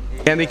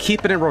 and they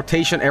keep it in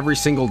rotation every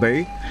single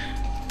day,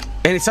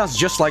 and it sounds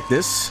just like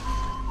this.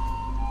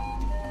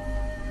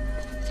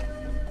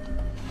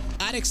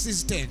 Alex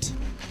is dead.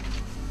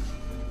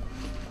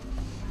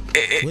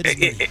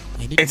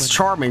 It's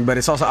charming, but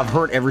it's also, I've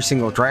heard every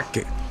single track.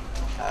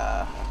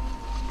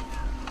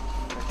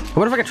 I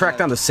wonder if I can track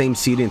down the same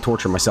CD and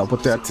torture myself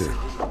with that.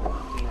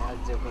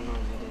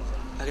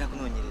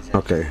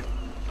 Okay.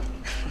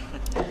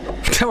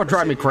 That would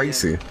drive me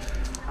crazy.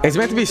 It's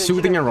meant to be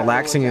soothing and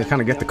relaxing and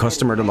kind of get the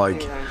customer to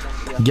like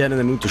get in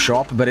the mood to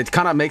shop, but it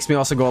kind of makes me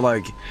also go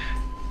like,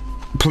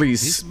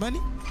 please,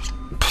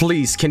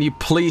 please, can you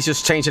please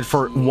just change it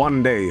for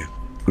one day?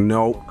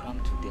 No.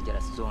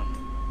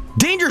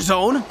 Danger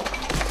zone?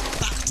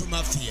 Back to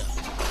Mafia.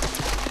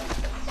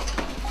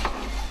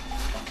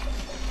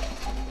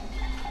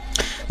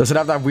 Does it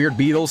have that weird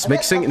Beatles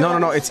mixing? No, no,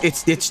 no. It's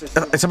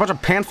a bunch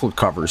of pan flute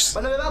covers.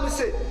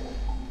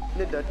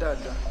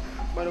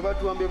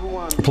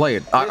 Play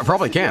it. I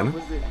probably can.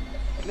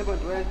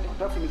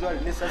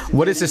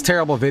 What is this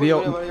terrible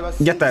video?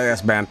 Get that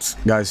ass banned,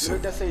 guys.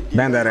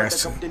 Ban that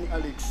ass.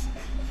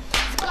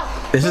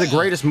 This is the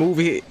greatest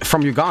movie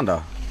from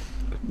Uganda.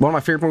 One of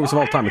my favorite movies of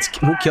all time. It's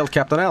Who Killed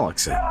Captain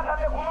Alex. Do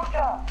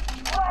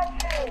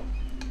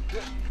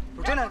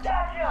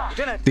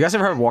you guys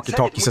ever have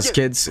walkie-talkies as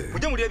kids?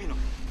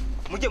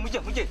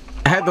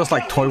 I had those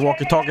like toy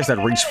walkie-talkies that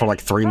reach for like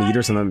 3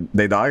 meters and then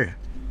they die.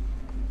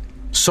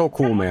 So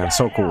cool, man.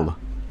 So cool.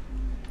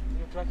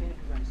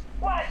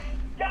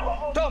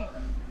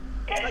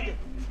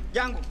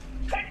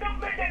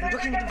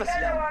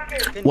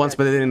 Once,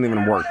 but it didn't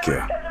even work.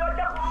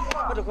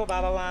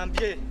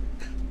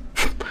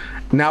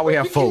 Now we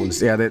have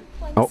phones. Yeah, that.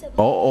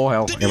 Oh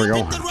hell. Here we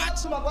go.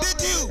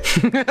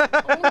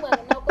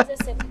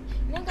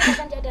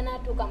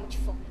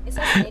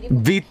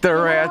 Beat the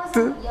rat.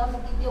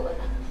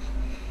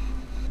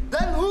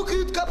 Then who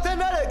killed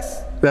Captain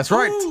Alex? That's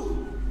right.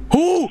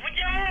 Who?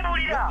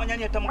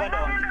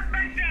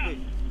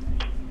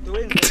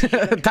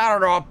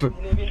 Turn up.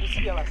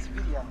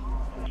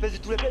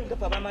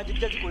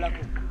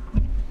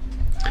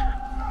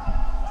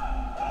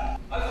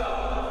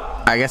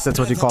 I guess that's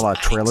what you call a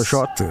trailer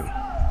shot too.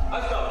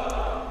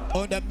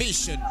 On the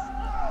mission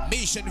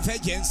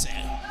vengeance.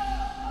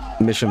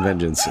 Mission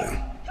vengeance.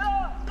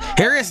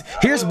 Here's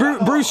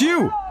Bruce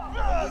Yu.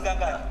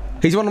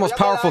 He's one of the most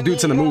powerful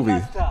dudes in the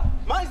movie.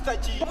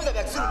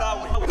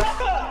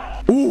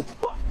 Ooh.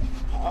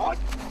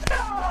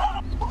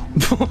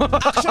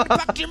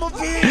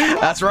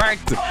 That's right.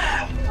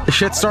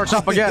 Shit starts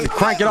up again.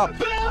 Crank it up.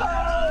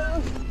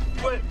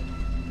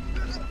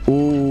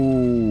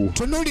 Ooh.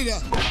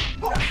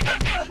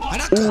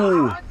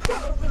 Ooh.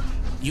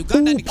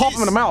 Ooh, pop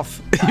him in the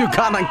mouth.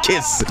 Ugandan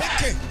kiss.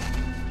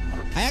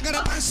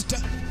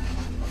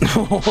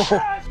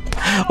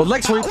 Oh,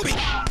 leg sweep.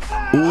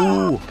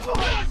 Ooh.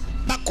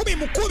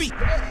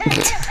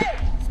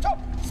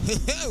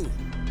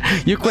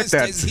 You quit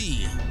that.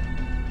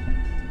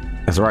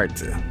 That's right.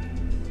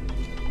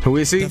 Who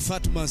is he? The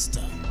Fat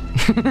Master.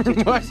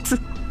 What?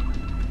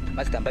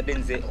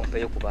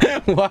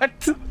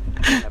 What?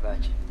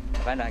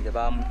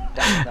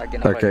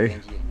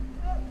 Okay.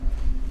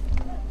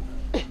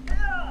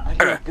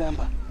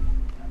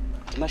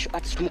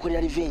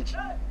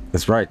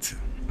 That's right.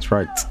 That's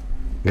right.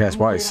 Yes,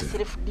 wise.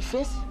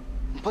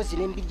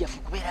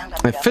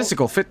 And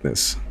physical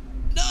fitness.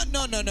 No.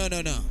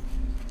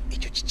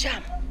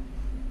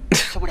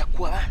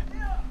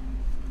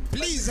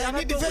 Please, I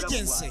need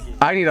vengeance.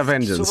 I need a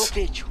vengeance.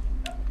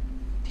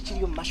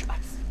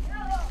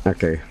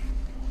 Okay.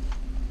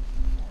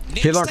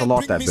 He learned a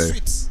lot that day.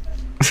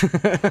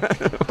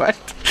 What?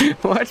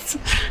 What?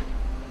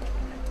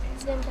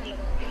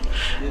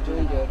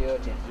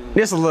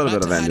 Just a little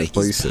bit of vengeance,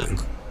 please.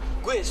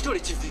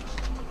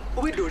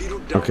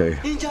 Okay.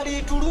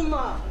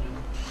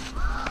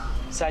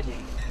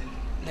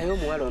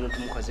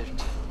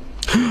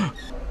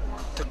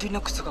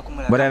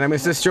 What anime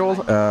is this,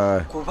 Joel?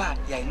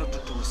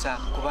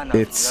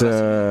 It's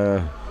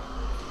I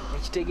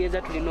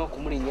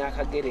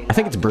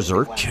think it's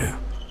Berserk.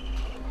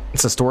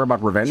 It's a story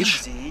about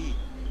revenge.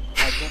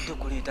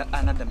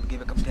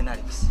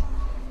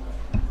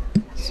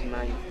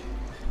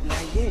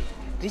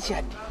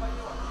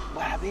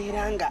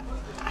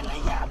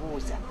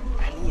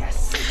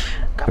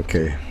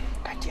 Okay.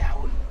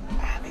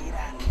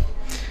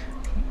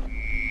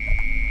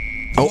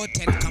 Oh.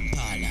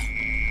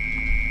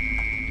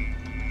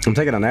 I'm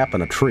taking a nap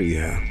in a tree.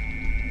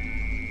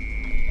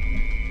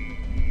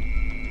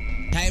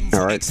 Time for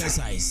all right.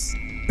 exercise.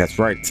 That's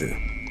right.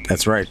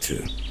 That's right.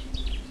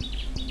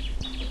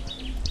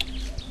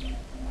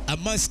 A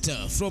master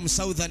from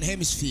Southern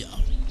Hemisphere.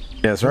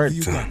 That's right.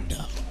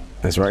 Uganda.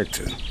 That's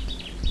right.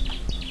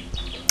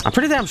 I'm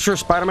pretty damn sure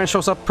Spider-Man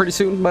shows up pretty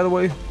soon, by the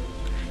way.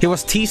 He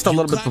was teased a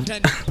little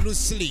bit.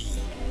 Bruce Lee.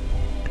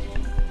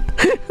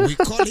 We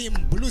call him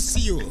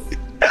Lucio.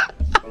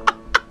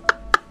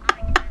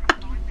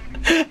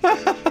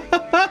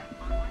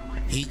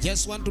 He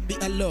just want to be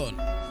alone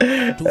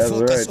to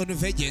focus on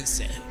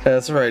vengeance.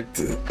 That's right.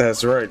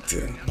 That's right.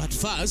 But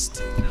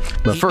first,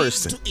 But he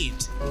first, needs to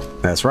eat.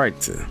 that's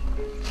right.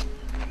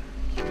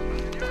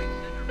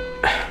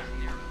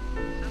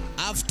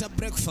 After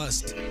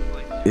breakfast,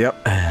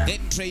 Yep.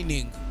 then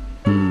training.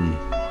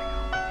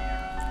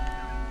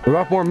 We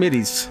want more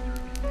middies.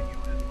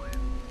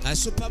 A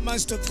super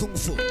master of kung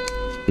fu.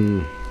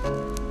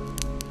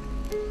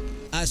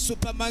 A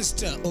super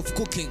master of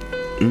cooking.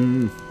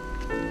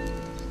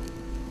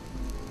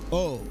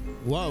 Oh,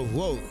 wow,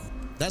 whoa.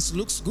 That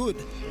looks good.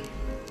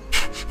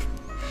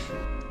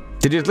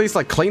 Did you at least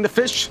like clean the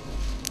fish?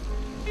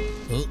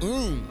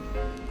 Ooh.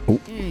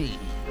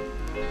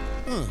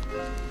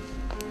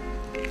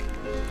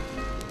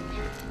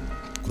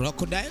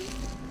 Crocodile?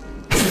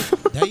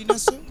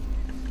 Dinosaur?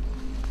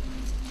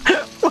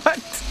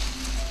 What?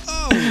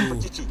 Oh,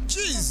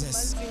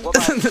 Jesus.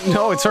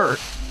 No, it's her.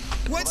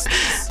 What's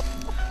this?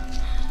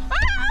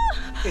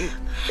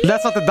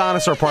 That's not the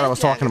dinosaur part I was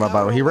talking about,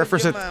 by the way. He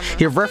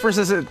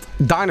references it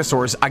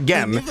dinosaurs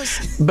again,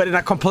 but in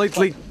a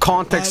completely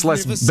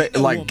contextless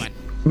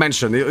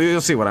mention. You'll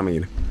see what I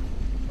mean.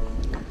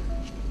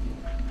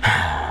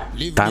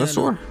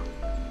 Dinosaur?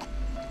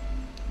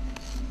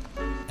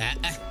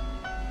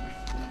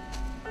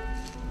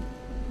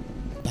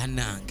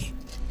 Banange.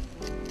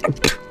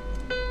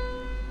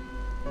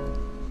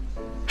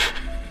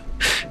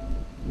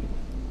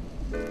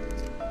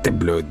 The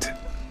blood.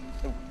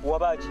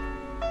 Wabaji.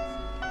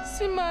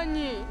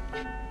 Simanyi.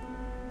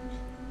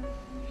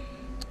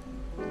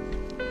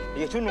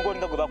 Yetu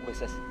ngolinga gwe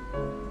bakwesasa.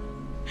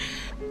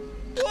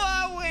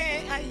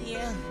 Wawe,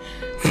 aya.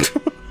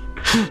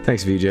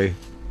 Thanks, VJ.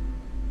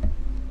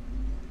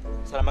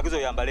 Salamagizo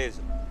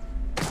yambalezo.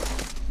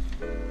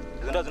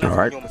 All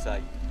right.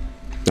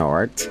 All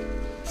right.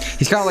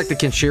 He's kind of like the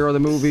Kenshiro of the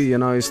movie, you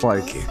know. He's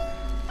like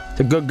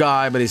a good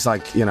guy, but he's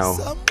like, you know,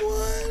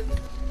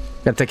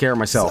 gotta take care of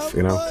myself,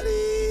 you know.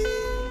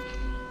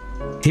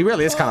 He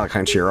really is kind of like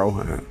Kenshiro.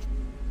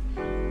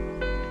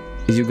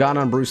 He's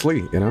Uganda and Bruce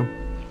Lee, you know.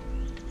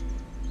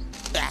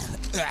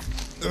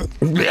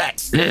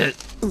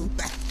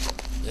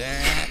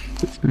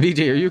 VJ,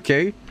 are you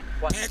okay?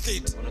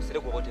 Take it.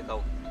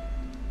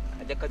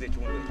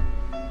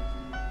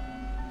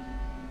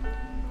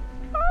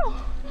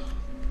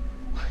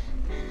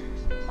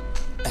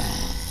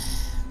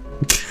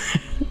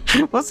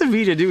 What's the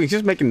VJ doing? He's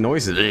just making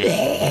noises.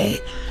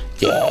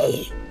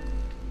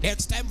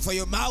 Next time for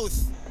your mouth.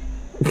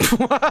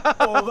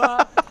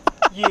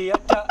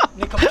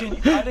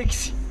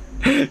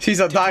 She's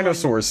a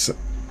dinosaur.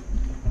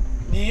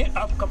 Ni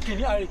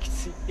Captain Alex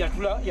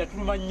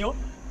yatuluma nnyo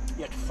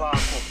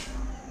yatufaako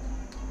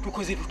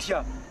tukoze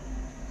tutya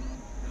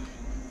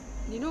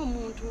Nina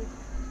omuntu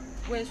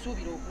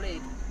gwensuubira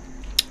okuleeta.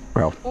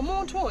 Well,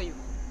 Omuntu oyo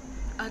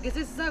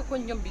agezezzaako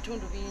nnyo mu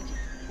bitundu bingi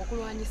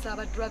okulwanyisa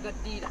aba drug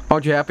dealer.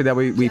 aren't you happy that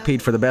we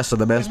paid for the best of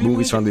the best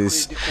movies from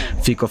this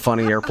fecal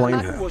funny airplane?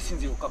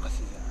 osinzira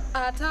okukakasiza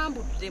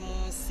Atambudde mu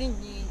nsi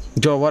nnyingi.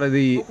 Joe, what are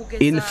the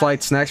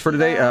in-flight snacks for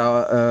today?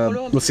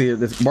 Let's see,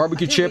 there's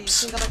barbecue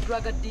chips,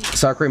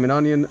 sour cream and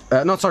onion,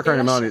 not sour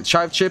cream and onion,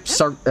 chive chips,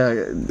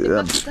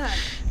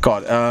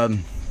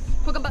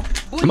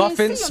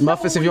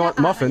 muffins if you want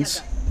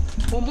muffins.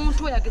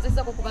 Omuntu oyo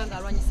agezezzaako okuba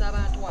ng'alwanyisa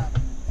abantu abo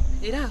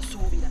era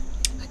asuubira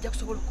ajja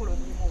kusobola okukola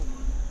omulimu ogwo.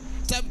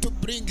 Time to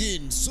bring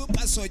in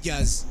super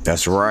soldiers.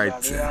 That's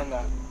right.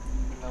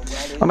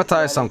 I'm gonna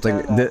tell you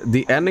something.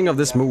 The ending of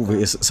this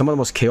movie is some of the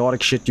most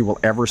chaotic shit you will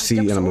ever see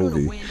in a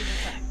movie.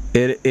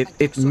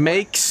 It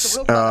makes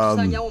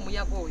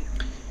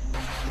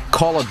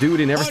Call of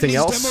Duty and everything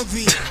else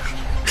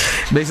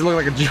makes it look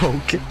like a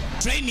joke.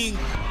 Training.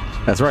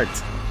 That's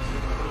right.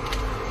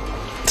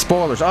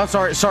 Spoilers. Oh,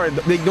 sorry.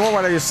 Ignore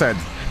what I just said.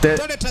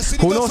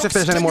 Who knows if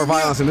there's any more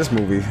violence in this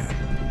movie?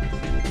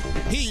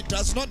 He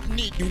does not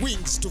need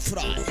wings to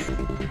fly.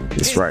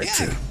 That's right.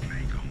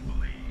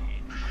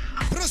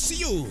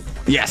 Pursue.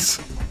 Yes.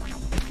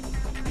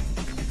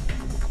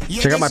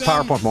 Check out my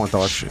PowerPoint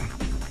montage.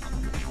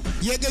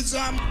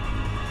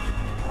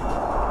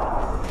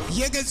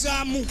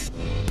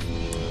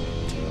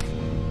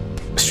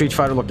 Street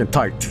Fighter looking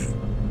tight.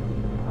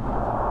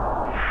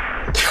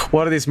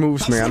 What are these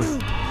moves, man?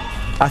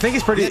 I think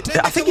he's pretty.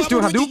 I think he's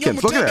doing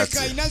Hadoukens. Look at that.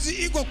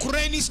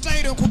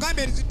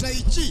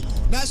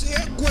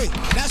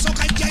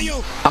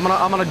 I'm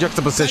gonna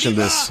juxtaposition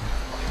this.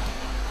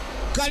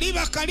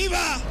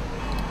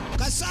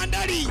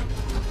 Kasandali.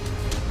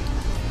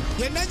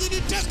 Yenanyini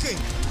take.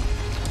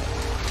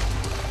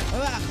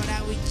 Owa kola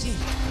wiki.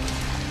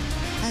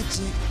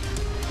 Aji.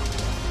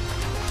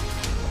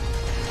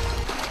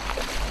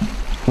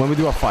 When we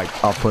do a fight,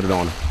 I'll put it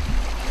on.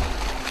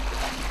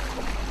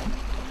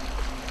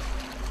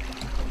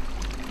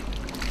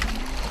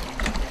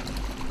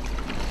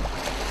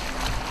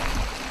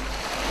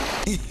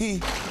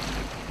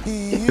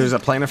 There's a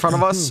plane in front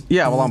of us?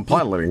 Yeah, well, I'm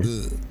piloting.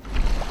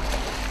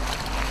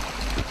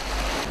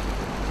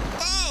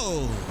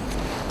 Oh!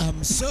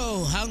 I'm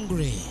so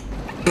hungry.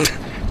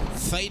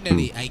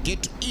 Finally, I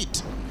get to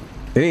eat.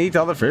 Did he eat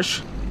the other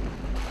fish?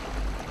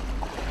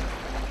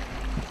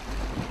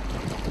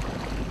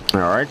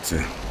 Alright.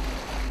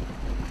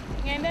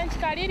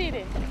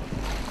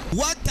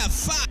 What the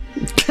fuck?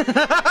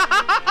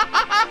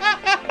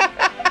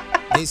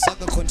 The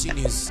saga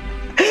continues.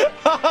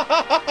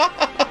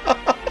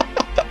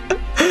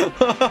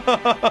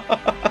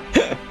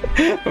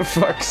 For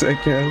fuck's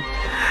sake, man.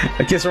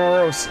 I kiss her on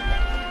Rose.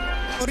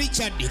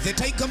 Richard, the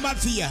Tiger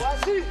Mafia.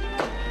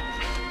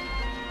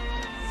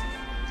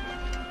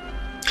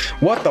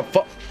 What the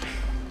fuck?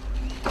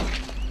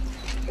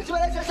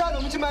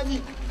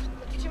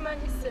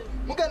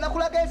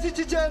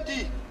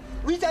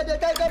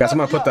 Guys, I'm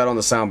gonna put that on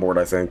the soundboard,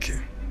 I think.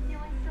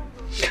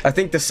 I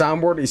think the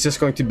soundboard is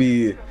just going to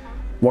be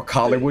what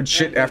Hollywood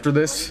shit after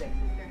this.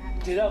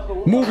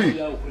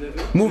 Movie!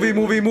 Movie,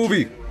 movie,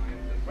 movie!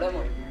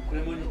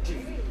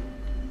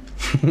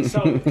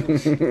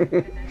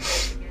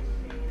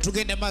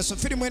 Tugenda maso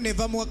film ene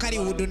va mu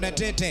Hollywood na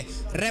tete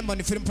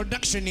Raymond Film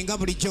Production nga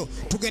bulijjo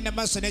tugenda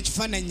maso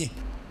n'ekifaananyi.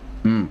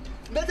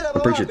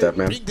 Appreciate that,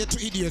 man. Bring the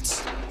two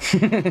idiots.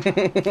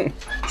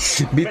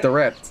 Beat the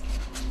rat.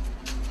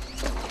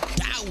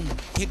 Down,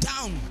 get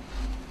down.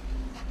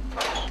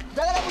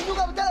 Now.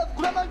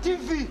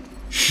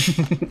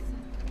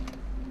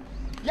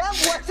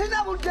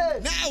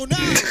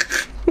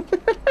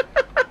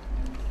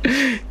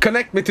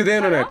 Connect me to the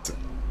internet.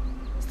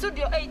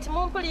 Studio 8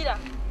 Montpellier.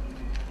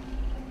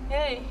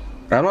 Hey.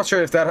 I'm not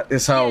sure if that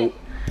is how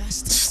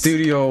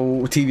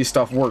studio TV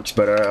stuff works,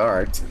 but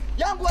alright.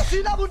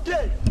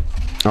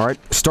 Alright,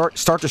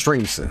 start the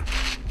streams.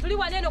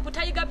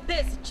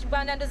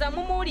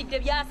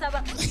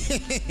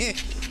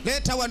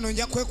 Leta wano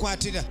nja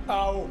kwekwatira.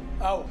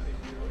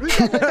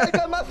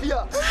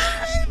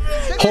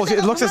 Holy shit,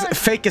 it looks as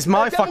fake as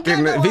my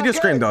fucking video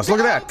screen does. Look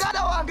at that.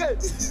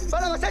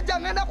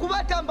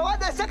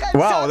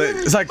 Wow,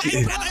 it's like...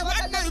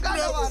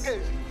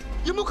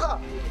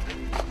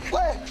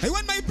 I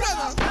want my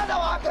brother.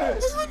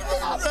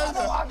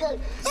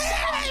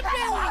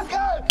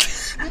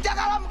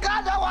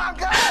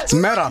 It's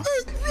meta.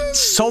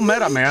 So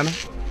meta, man.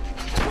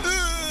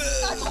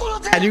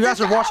 And you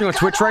guys are watching on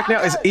Twitch right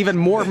now is even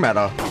more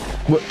meta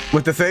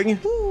with the thing.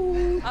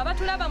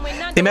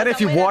 Imagine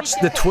if you watch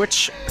the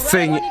Twitch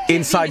thing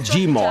inside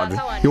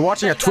Gmod. You're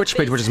watching a Twitch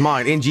page, which is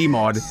mine, in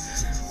Gmod.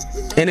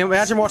 And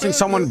imagine watching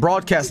someone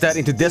broadcast that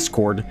into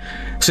Discord.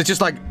 So it's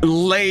just like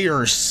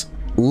layers.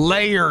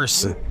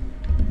 Layers.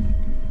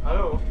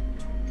 Hello.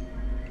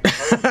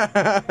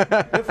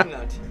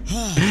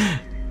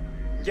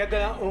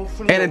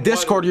 And in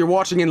Discord, you're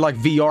watching in like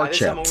VR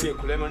chat.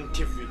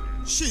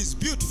 She's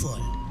beautiful.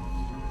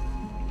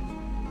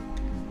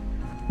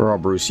 Where are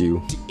Bruce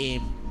you? I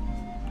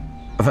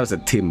thought it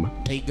said Tim.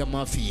 Tiger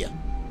Mafia.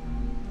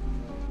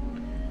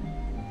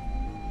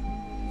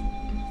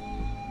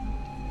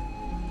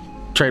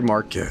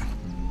 Trademark.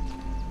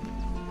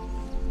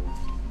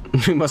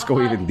 We must go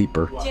even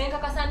deeper.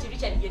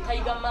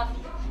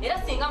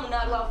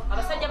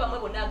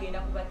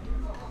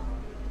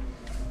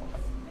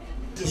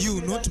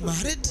 You not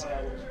married?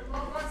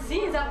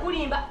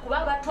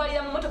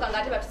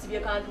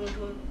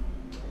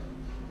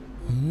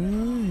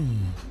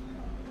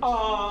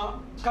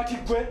 Kati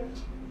gwe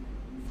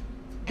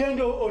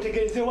gendo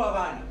otegezewo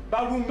abaana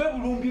balumbe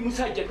bulumbi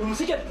musajja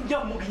omusajja tujja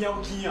kumuginya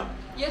buginya.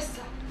 Yes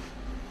sir.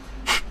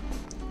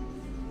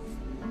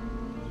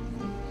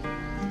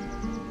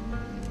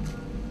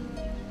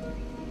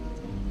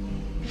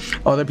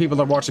 Other people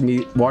that are watching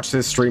me watch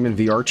this stream in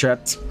VR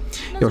chat.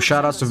 Yo,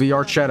 shout outs to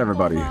VR chat,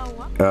 everybody.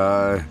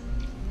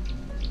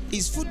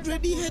 Is food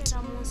ready yet?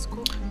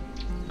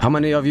 How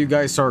many of you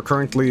guys are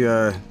currently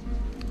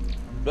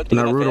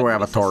Naruto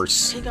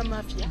avatars?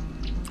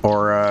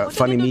 Or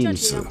funny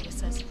memes?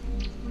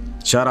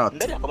 Shout out.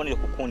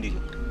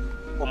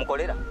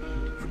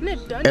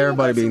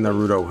 Everybody being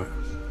Naruto.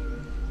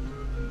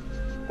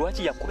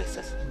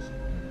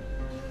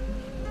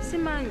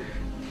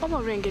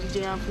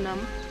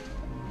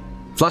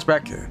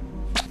 Flashback.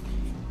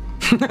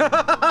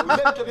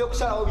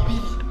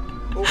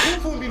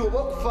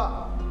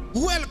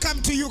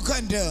 Welcome to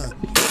Uganda.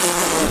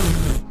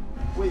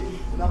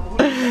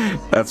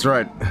 That's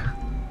right.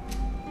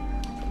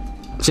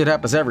 Shit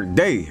happens every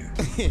day.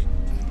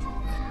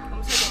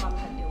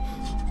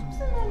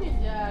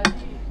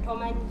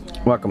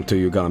 Welcome to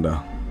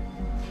Uganda.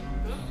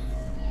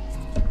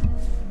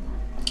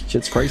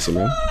 Shit's crazy,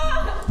 man.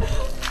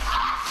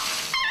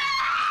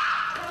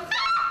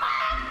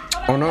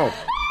 Oh no.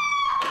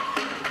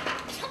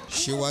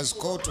 She was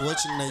caught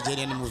watching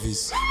Nigerian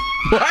movies.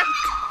 What?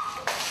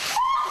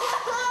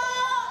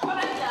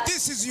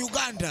 This is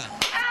Uganda.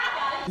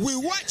 We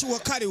watch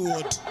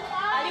Hollywood.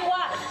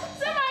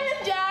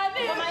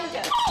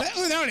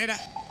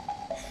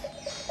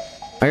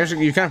 I guess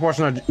you can't watch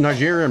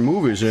Nigerian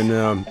movies in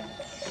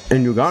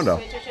Uganda.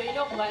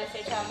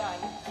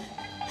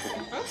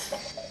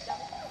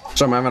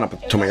 So I'm having a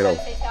tomato.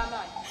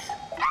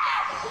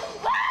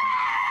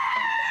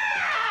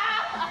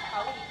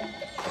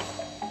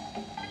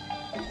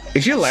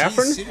 Is she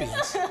laughing? She's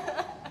serious.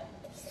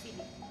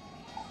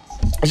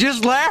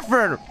 She's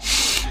laughing.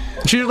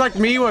 She's like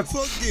me with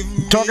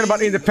talking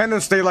about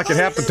Independence Day like it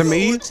happened to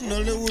me.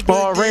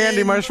 Oh,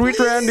 Randy, my sweet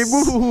Randy.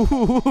 Boo.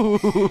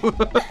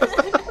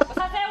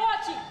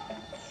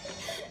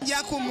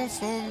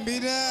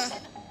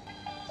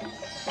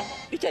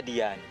 Richard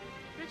yani.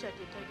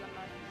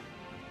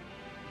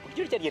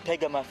 Richard ye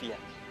Tiger Mafia.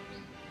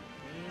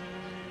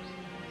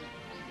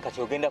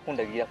 Kati ogenda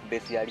kundagirira ku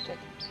base ya Richard.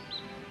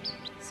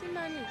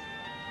 Simani.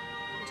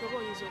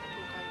 Ntobo yizo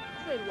kutuka.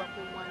 Kwelwa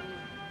ku mwani.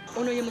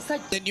 Ono ye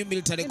musajja. The new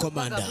military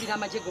commander.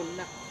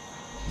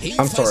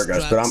 I'm sorry,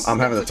 guys, but I'm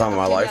having the time of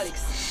my life.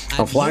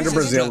 I'm flying to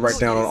Brazil right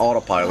now on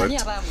autopilot,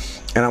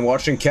 and I'm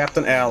watching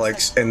Captain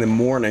Alex in the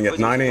morning at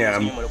 9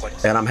 a.m.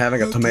 and I'm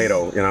having a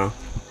tomato, you know.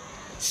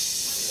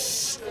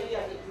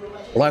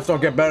 Life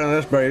don't get better than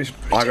this, base.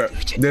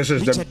 This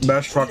is the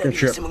best fucking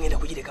shit.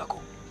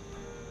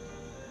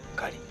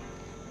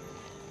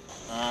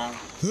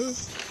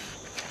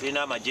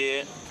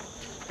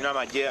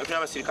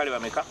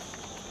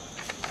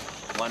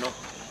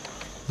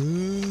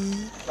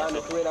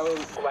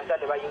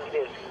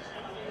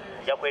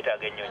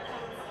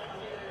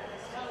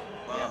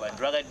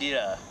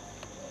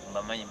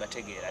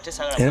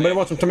 Anybody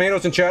want some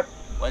tomatoes in chat?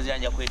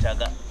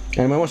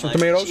 Anybody want some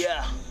tomatoes?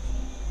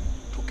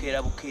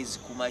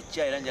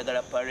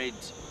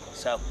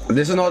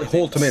 This is not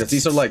whole tomatoes.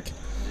 These are like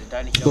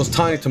those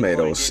tiny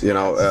tomatoes, you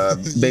know,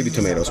 baby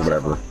tomatoes or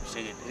whatever.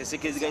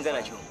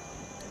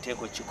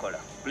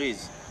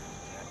 Please.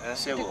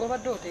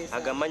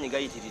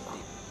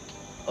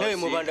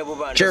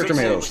 Cherry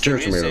tomatoes,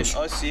 cherry tomatoes.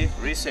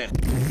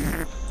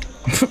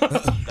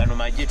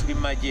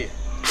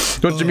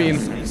 What do you mean?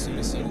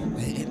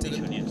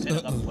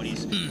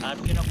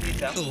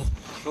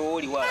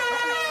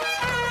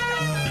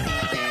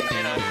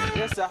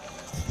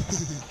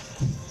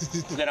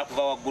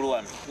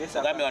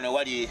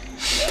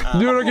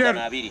 Do it again.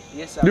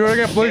 Do it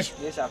again, please.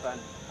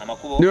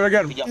 Do it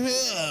again.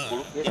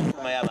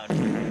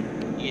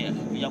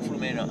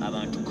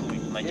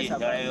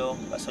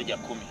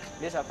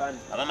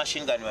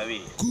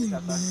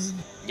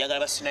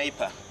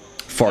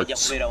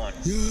 Farts.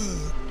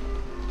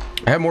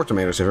 I have more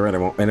tomatoes if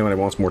anybody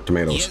wants more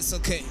tomatoes. Yes,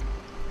 okay.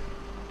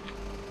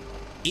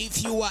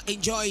 If you are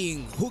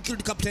enjoying Who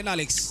Killed Captain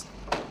Alex,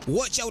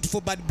 watch out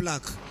for Bad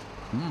Black.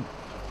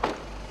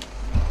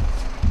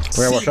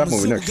 We're gonna watch that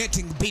movie next.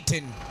 Getting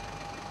beaten.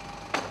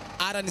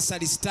 Aaron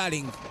Sally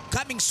Starling.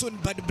 Coming soon,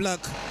 Bad Black.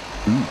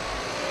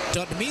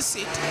 Don't miss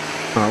it.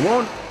 I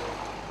won't.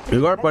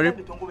 You got it, buddy.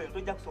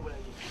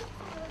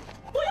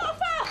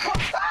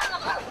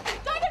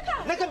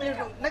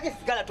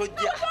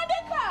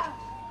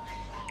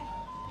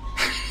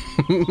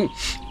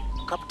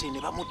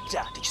 Captain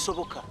bamutta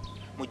tekisoboka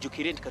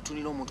mujjukire nti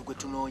katuni n'omuntu gwe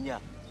tunoonya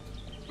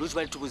luzi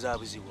bali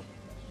tubuzaabuziwo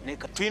ne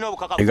katulina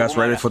obukaka. You guys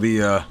ready for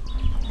the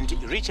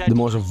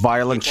most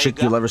violent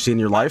shit you'll ever see in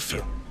your life?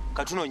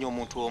 Katunoonya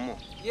omuntu omu.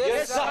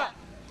 Yes sir.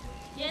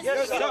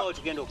 Yes sir.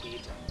 Tugenda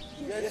okuyita.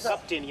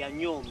 Captain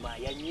yanyooma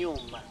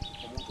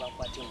omuntu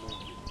akwate mundu.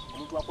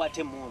 Omuntu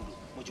akwate mundu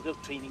mujjukire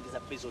training za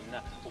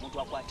zonna omuntu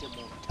akwate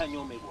mundu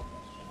tanyoomebwa.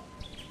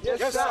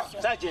 Yes sir.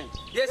 Sergeant.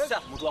 Yes sir.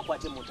 Omuntu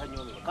akwate mundu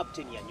tanyoomebwa.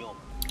 Captain yanyooma.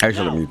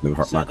 Actually, I'm muting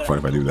the microphone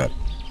if I do that.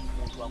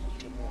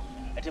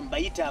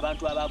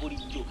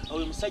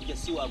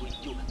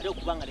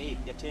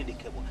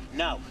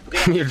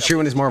 Your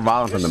chewing is more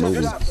violent than the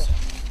movie.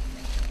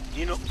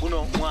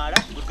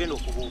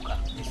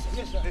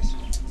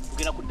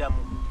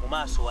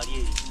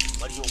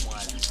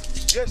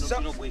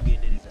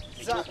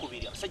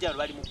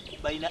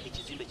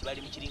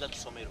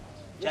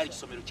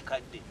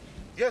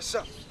 Yes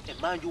sir.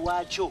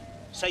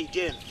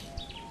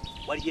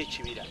 Waliyo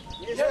ekibira.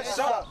 Yes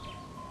sir.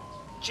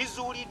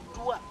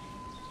 Kizuuliddwa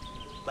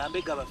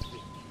bambega baffe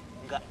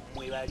nga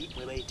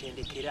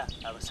mwebayitendekera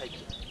abasajja.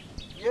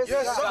 Yes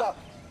sir.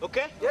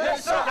 Okay?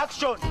 Yes sir.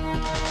 Action.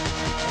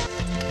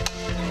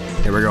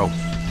 Here we go.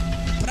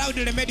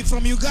 Proudly made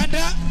from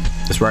Uganda.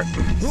 That's right.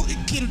 Who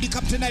killed the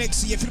Captain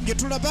Alex ye film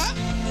Jetulaba?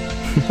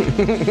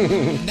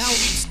 Now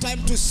it's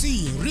time to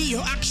see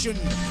real action.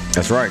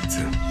 That's right.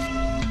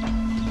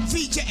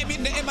 Feature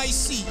in the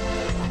MIC.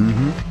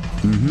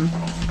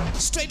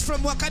 Straight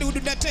from Wakari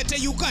Udunatete,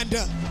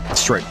 Uganda.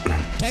 Straight.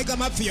 Tiger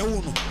Mafia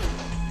uno.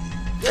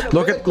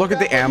 Look at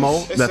the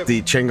ammo that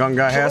the Chingon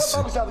guy has.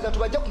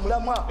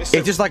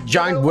 It's just like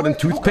giant wooden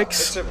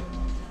toothpicks.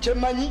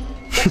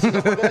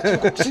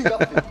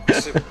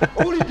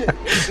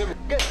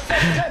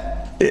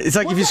 It's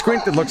like if you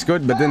squint it looks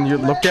good, but then you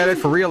look at it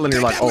for real and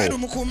you're like, oh.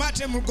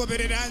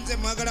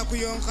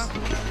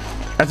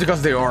 That's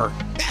because they are.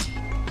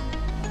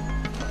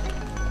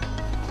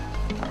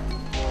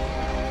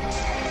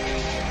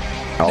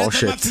 Oh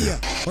shit.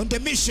 On the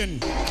mission.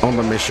 On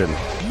the mission.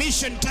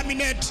 Mission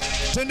terminate.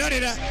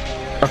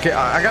 Okay,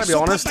 I gotta be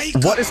honest.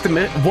 What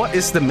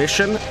is the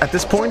mission at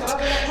this point?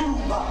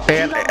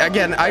 And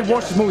again, I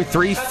watched this movie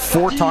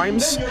 3-4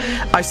 times.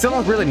 I still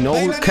don't really know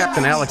who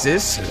Captain Alex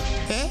is.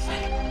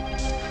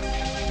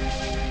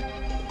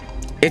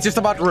 It's just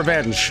about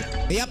revenge.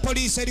 Ya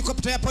police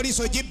helicopter ya police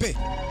ojipe.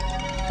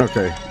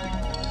 Okay.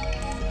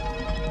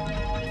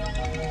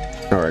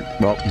 Alright,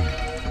 well.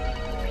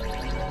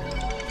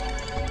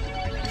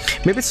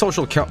 Maybe it's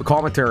social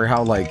commentary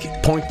how,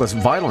 like, pointless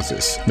violence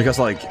is. Because,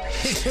 like...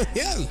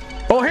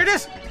 Oh, here it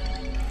is!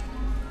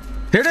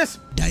 Here it is!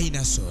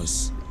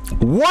 Vinesauce.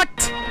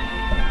 What?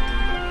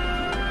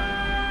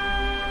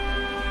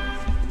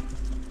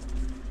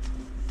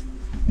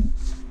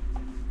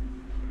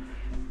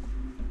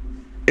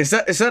 Is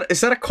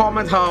that a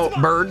comment how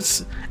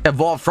birds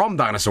evolved from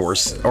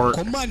dinosaurs? Or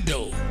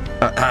Commando.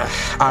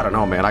 I don't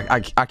know, man.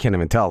 I can't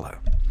even tell.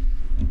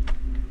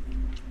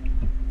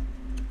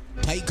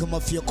 Tiger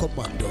Mafia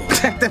Commando.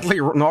 Technically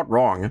not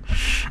wrong.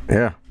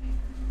 Yeah.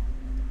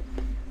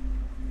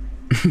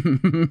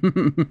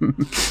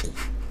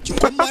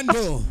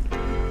 Commando.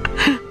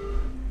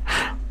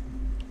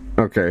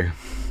 Okay.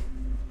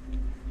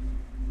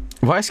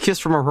 Vice Kiss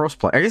from a Rose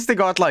Play. I guess they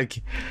got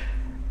like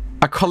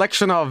a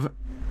collection of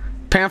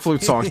pan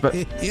flute songs, but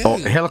oh,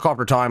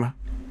 helicopter time.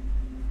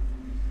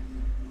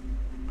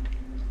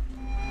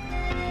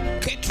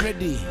 Get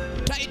ready.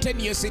 Tighten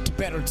your seat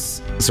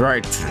belts. That's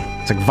right.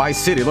 It's like Vice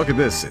City. Look at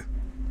this.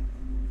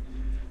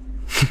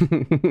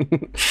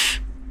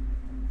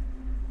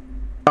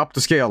 Up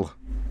to scale.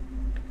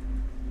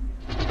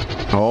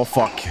 Oh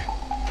fuck.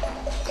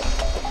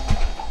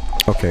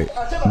 Okay.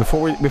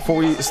 Before we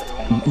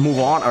move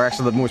on, or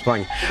actually the movie's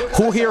playing.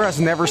 Who here has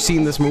never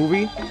seen this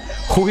movie?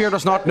 Who here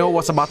does not know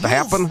what's about to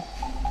happen?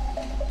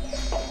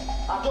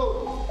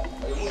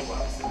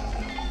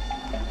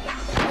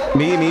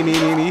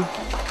 Me.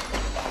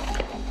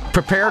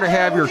 Prepare to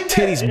have your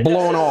titties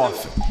blown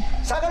off.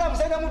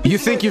 You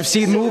think you've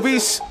seen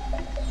movies?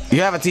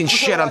 You haven't seen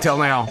shit until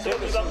now.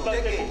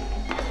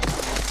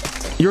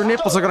 Your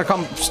nipples are gonna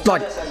come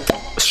like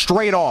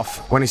straight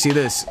off when you see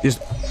this.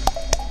 Just...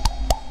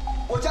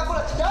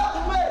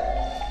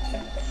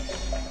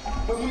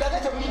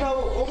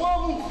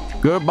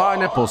 Goodbye,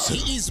 nipples.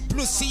 He is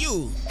plus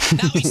you.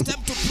 Now it's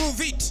time to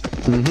prove it.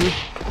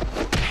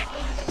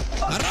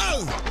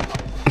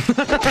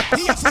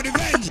 Here for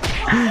revenge.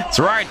 That's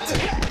right.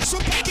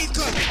 Super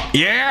kicker.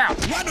 Yeah.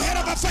 One hell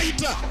of a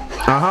fighter.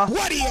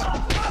 Warrior.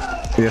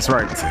 That's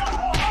right.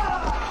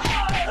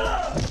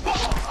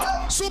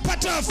 Super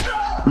tough.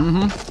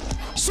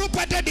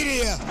 Super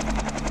deadly.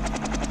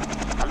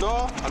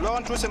 Hello,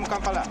 ntuse mu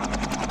Kampala.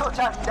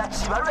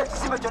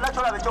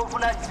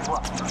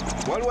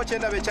 Waliwo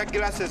kyenda be kya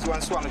glasses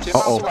wansi wano.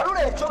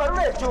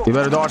 You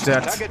better dodge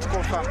that.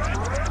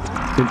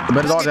 You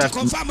better dodge that.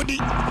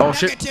 Oh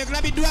shit.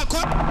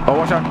 Oh,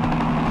 watch out.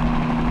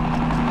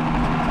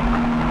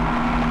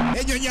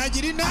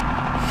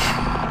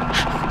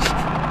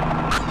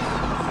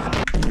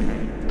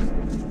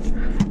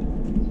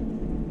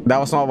 That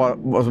was not what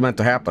was meant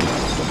to happen.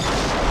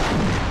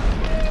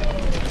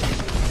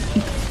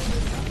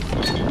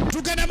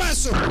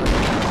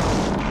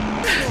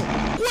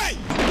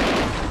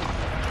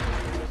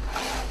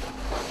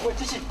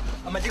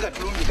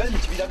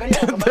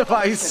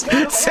 Device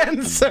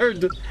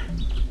censored.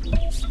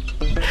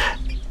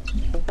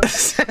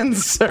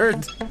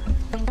 Censored.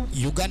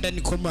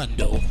 Ugandan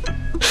commando.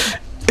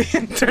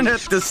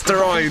 Internet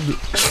destroyed.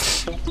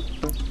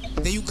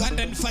 The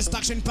Ugandan first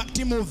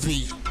action-packed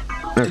movie.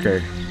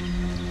 Okay.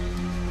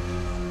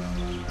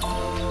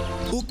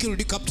 Who killed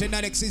the Captain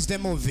Alex is the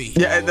movie?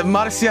 Yeah, the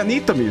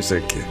Marcianito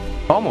music.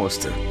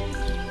 Almost.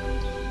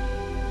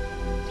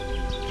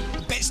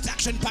 Best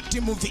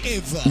action-packed movie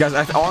ever. Guys,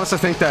 I honestly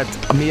think that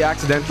me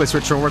accidentally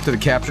switching over to the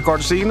capture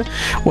card scene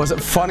was a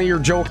funnier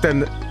joke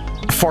than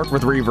fart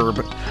with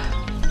reverb.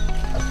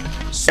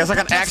 It's like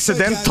an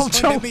accidental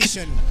joke.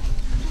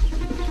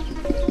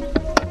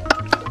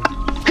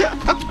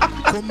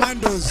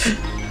 Commandos.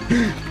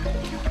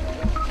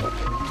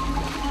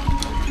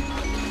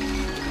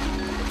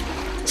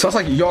 Sounds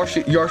like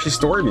Yoshi's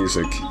story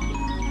music.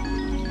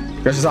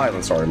 Yoshi's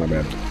Island, sorry, my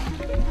bad.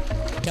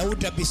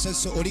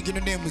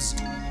 Original names.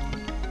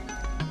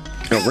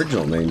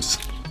 Original names.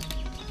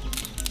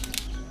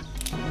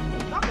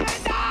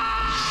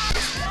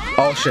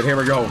 Oh shit, here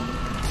we go.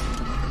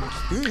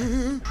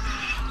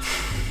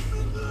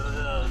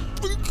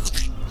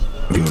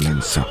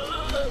 Violence.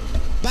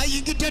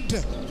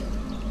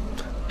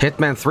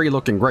 Hitman 3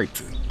 looking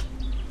great.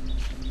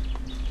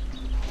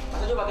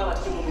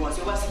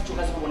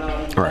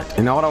 Alright,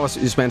 you know what I was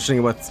just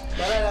mentioning with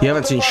you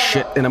haven't seen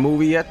shit in a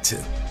movie yet?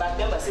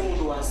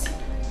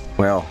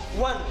 Well,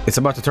 it's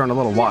about to turn a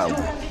little wild.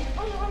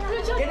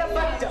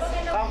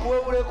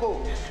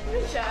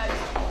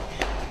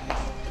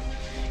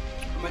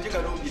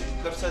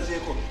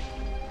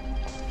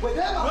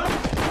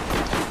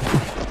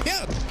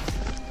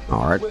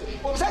 Alright.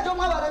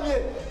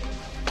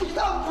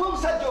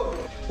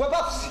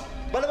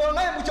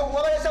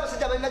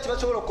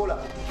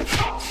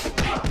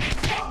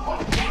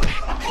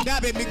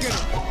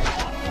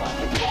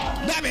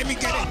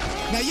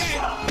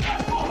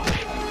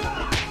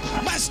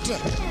 Master.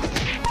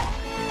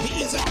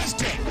 He is a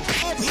master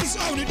of his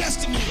own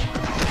destiny.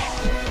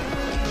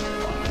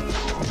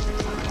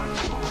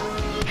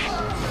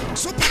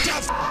 Super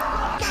tough.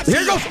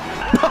 Here it goes.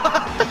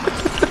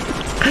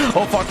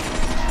 Oh fuck.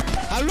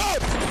 Hello.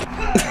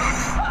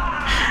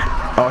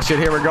 Oh shit,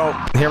 here we go.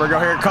 Here we go,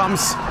 here it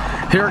comes.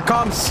 Here it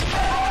comes.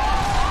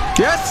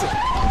 Yes!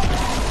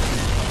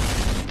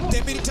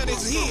 The military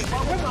is here.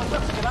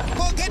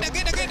 Go get it.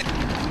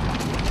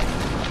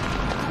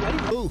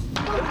 Oh,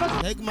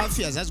 like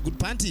mafias, that's good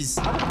panties.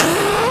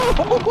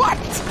 What?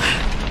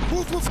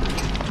 Move.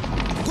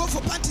 Go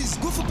for panties.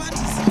 What?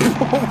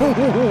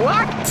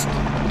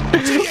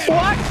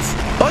 What?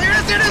 Oh, here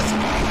it is.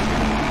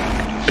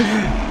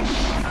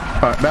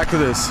 Alright, back to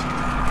this.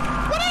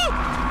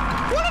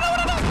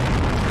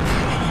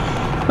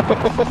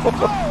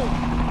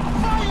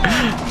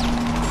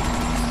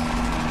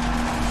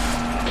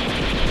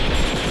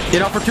 You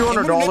know, for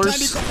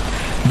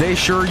 $200, they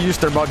sure used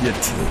their budget.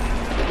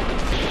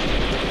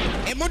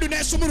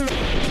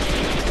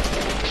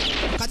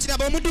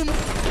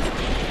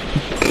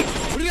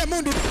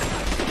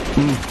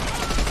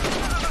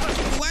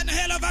 One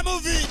hell of a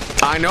movie.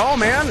 I know,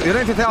 man. You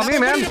don't need to tell me,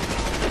 man.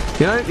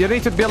 You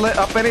need to build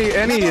up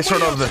any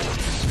sort of,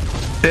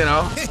 you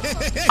know.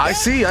 I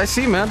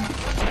see, man.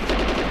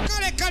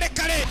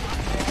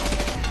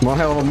 One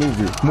hell of a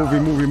movie.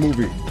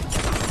 Movie.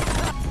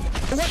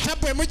 What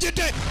happened? What you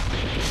did?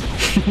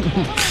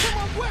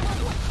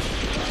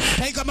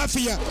 Tiger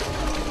Mafia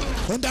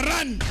on the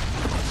run.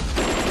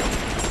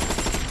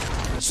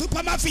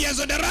 Super Mafia's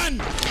on the run.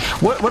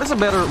 What is a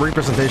better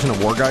representation of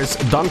war, guys?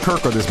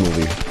 Dunkirk or this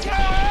movie?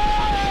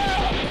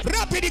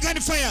 Rapid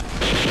gunfire.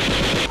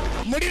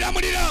 Murida.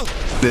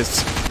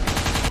 This.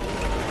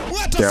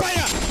 What a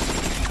fire!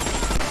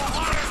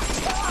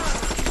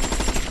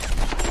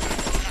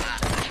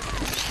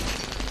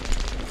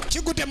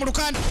 Chikute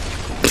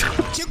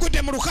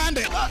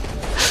murukande.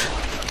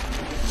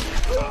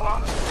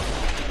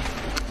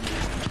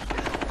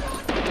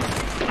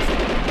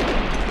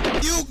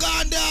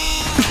 Uganda!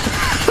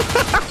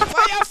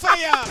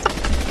 Fire!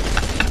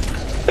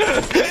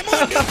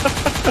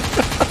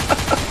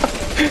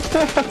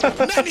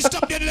 Nanny,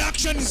 stop the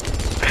actions!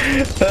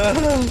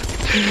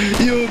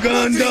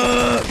 Uganda!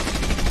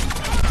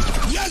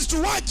 Yes, to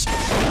watch!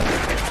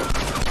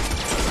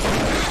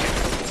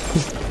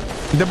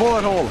 The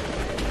bullet hole.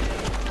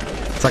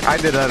 It's like I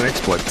did that an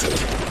exploit.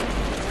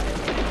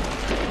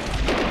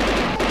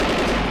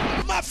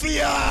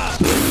 Mafia!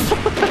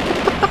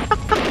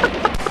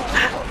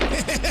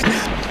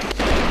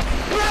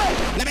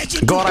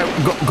 God,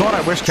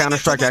 I wish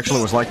Counter-Strike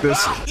actually was like this.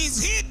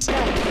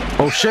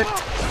 Oh shit!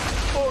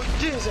 Oh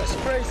Jesus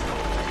Christ!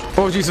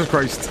 Oh Jesus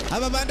Christ!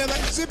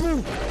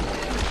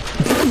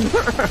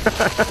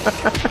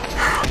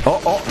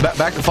 Oh,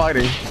 back to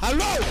fighting.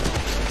 Hello!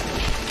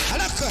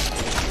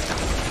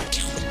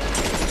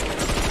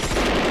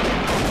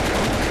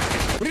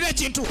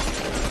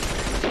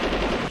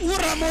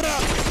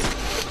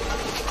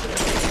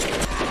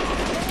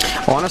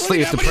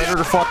 Honestly, if the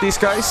Predator fought these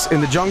guys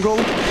in the jungle,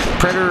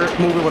 Predator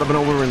movie would have been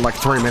over in like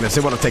 3 minutes.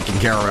 They would have taken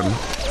care of him.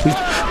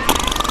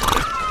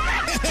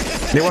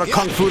 They would have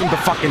kung fu'd him to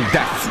fucking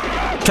death.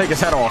 Take his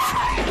head off.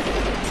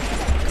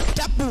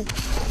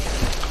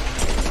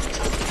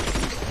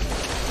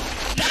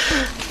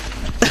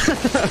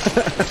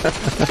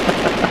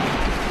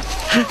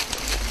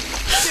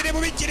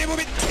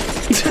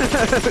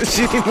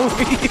 Shitty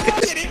movie.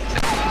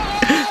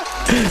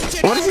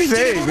 What is he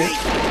saying?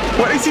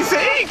 What is he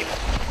saying?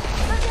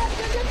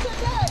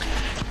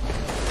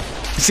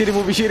 Shitty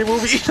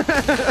movie.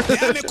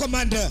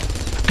 Commander.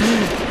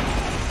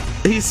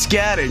 He's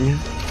scatting.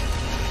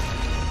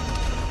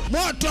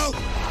 Mortal.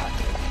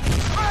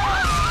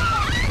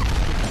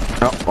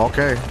 Oh,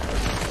 okay.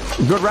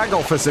 Good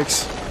ragdoll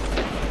physics.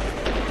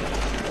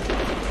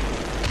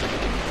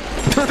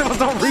 There was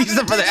no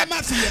reason for that.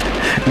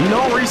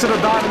 No reason to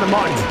dive in the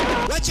mud.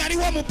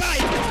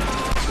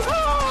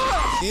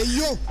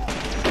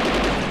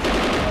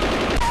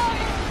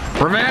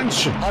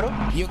 Revenge.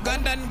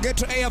 Ugandan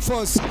Ghetto Air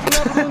Force.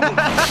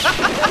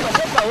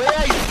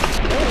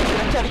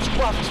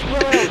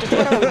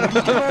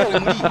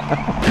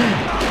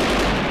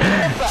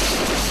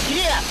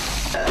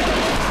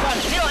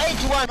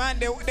 Man,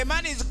 the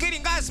man is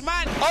killing us,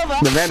 man.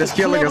 The man is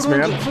killing us,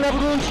 man.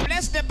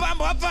 Bless the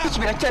bomb up. Drop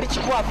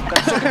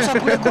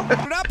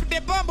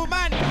the bomb,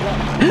 man.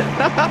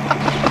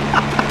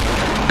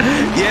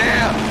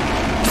 Yeah.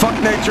 Fuck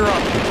nature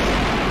up.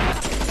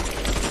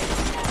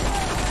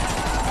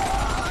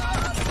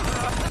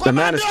 The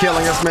man is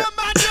killing us, man.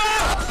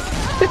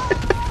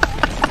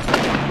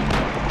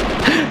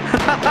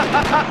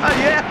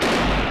 Yeah.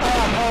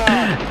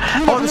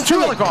 Oh, there's two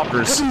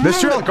helicopters. There's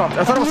two helicopters.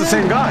 I thought it was the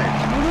same guy.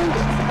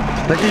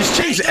 Like he's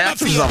changed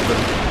acts or something.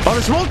 Oh,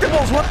 there's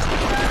multiples. What?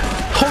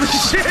 Holy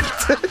shit.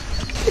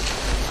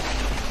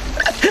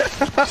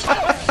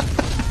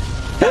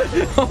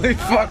 Holy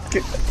fuck.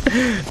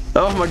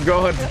 Oh my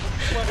god.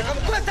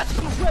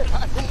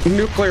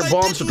 Nuclear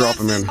bombs are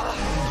dropping in.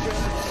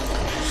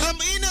 I'm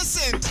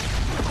innocent.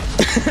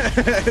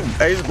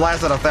 I just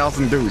blasted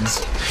 1,000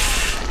 dudes.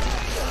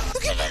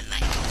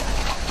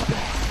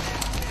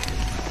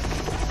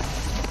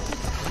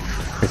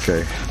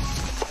 Okay.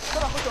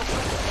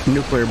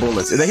 Nuclear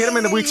bullets. They hit him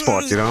in the weak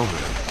spot, you know?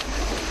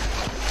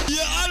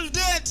 You're all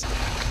dead!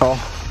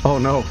 Oh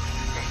no.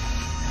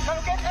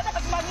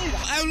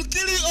 I will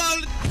kill you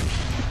all!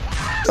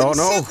 Oh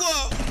no!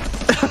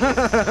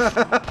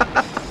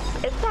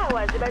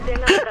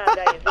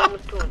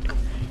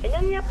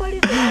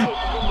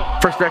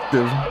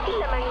 Perspective.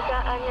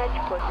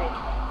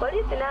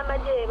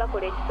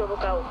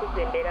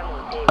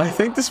 I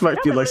think this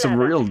might be like some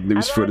real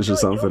news footage or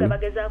something.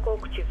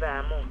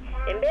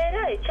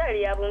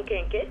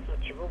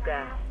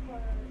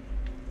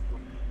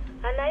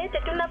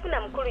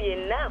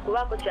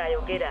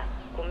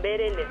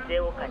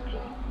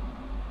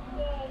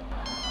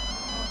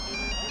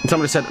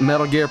 Somebody said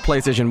Metal Gear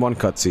PlayStation 1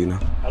 cutscene.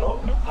 Hello.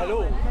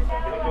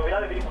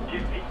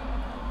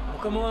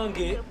 Mukama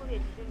wange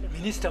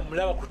Minister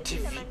mulaba ku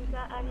TV.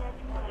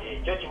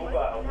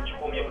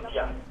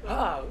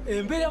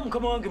 Embeera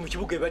mukama wange mu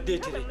kibuga ebadde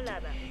eterette.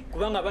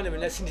 Kubanga abaana be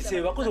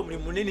nasindise bakoze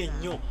omulimu munene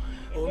nnyo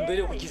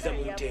ombeere okugiza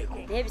mu nteeko.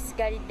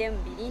 N'ebisigalidde mu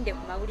birinde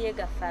ku mawulire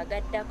gaffe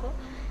agaddako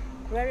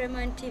ku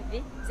Raymond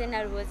TV ze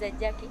nalowooza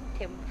Jackie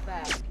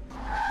temufaawo.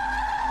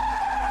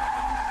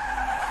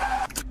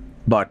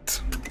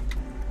 But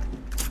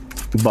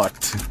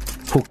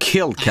who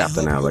killed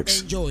Captain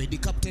Alex? Enjoy the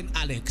Captain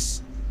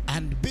Alex,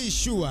 and be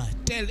sure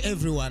tell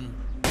everyone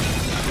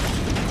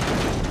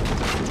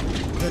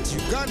that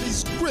Uganda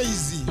is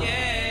crazy.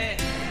 Yeah.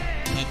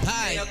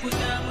 Bye.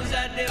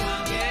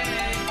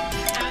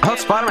 I thought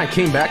Spider-Man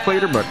came back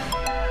later, but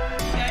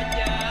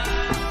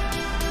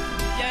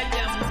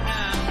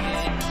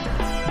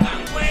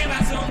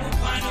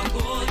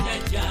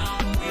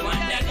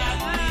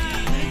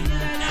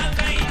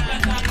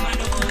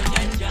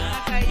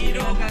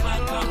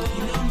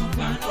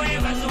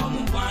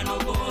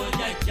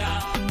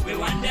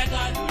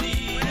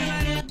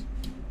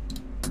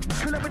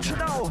Let you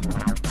know.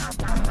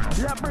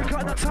 Yeah, break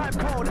on the time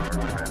code.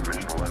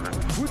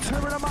 We're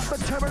tearing them up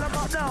and tearing them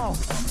up now.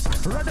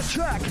 Run the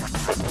track.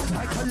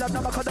 I tell you,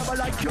 never gonna never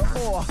like you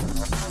more.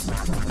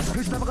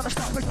 He's never gonna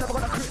stop, he's never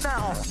gonna quit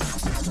now.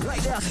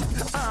 Like this.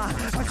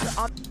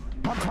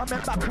 I'm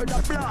coming back with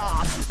the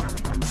blast.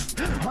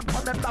 I'm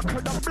coming back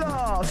with the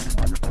blast.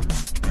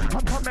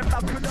 I'm coming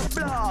back with the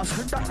blast.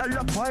 And that I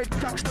love white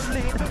gangster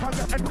lean. I'm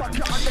getting back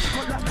here on this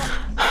corner.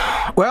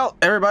 well,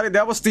 everybody,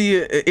 that was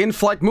the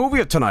in-flight movie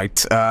of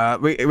tonight.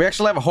 We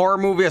actually have a horror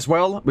movie as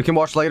well. We can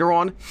watch later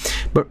on.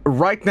 But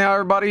right now,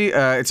 everybody,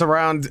 it's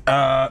around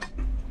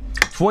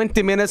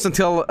 20 minutes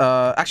until...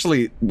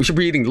 actually, we should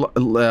be eating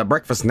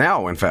breakfast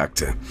now, in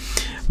fact.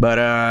 But,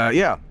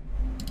 yeah.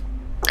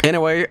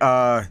 Anyway,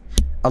 I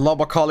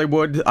love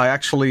Hollywood. I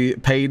actually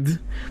paid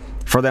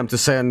for them to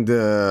send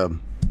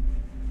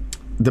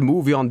the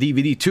movie on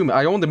DVD to me.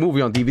 I own the movie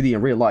on DVD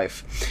in real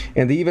life,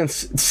 and they even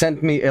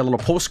sent me a little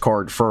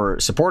postcard for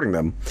supporting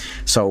them.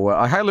 So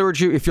I highly urge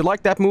you, if you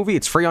like that movie,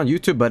 it's free on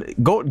YouTube,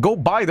 but go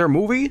buy their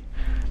movie.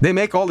 They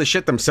make all this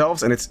shit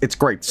themselves, and it's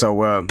great.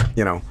 So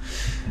you know,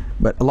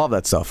 but I love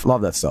that stuff.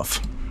 Love that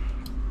stuff.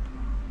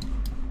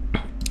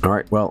 All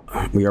right, well,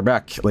 we are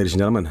back, ladies and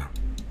gentlemen.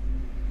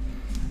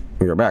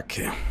 We are back.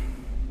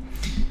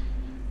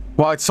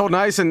 Well, it's so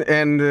nice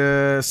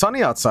and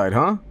sunny outside,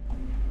 huh?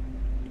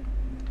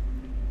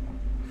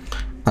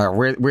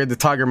 We're the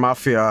Tiger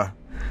Mafia,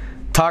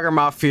 Tiger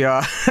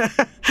Mafia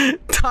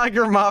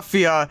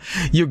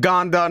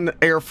Ugandan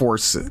Air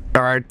Force.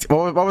 All right,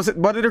 what was it?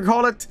 What did he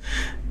call it?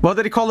 What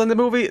did he call it in the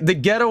movie? The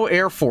Ghetto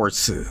Air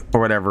Force or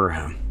whatever.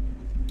 All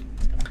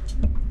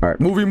right,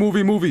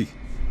 movie.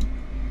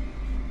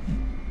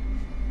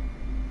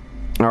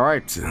 All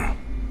right,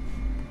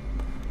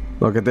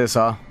 look at this,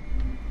 huh?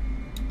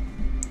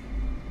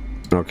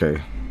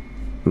 Okay,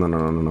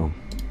 no.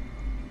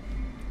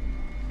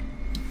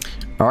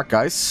 Alright,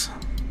 guys.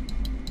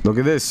 Look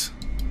at this.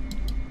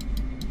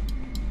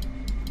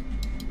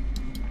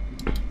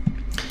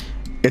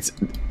 It's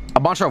a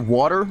bunch of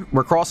water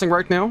we're crossing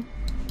right now.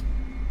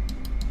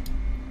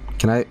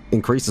 Can I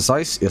increase the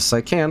size? Yes, I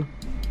can.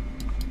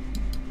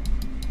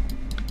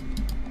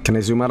 Can I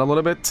zoom out a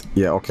little bit?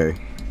 Yeah, okay.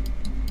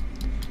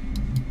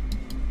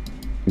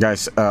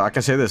 Guys, I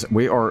can say this.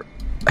 We are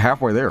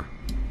halfway there.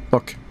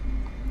 Look.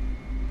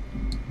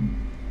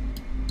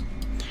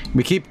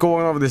 We keep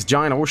going over this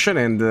giant ocean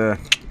and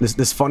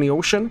this funny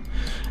ocean,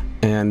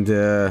 and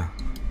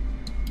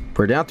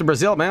we're down to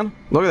Brazil, man.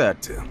 Look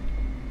at that.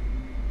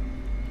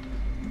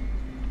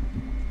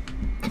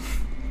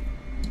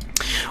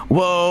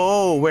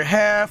 Whoa, we're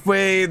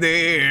halfway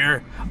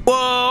there.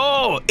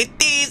 Whoa, it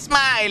is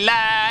my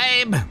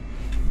life.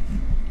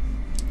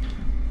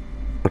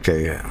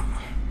 Okay, yeah.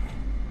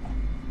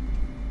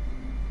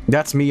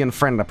 That's me and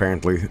friend,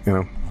 apparently. You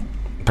know,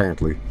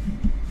 apparently.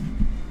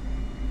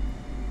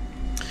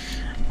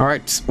 All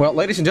right, well,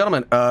 ladies and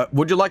gentlemen,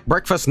 would you like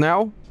breakfast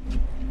now?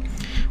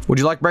 Would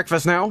you like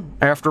breakfast now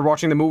after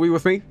watching the movie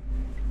with me?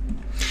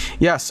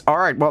 Yes. All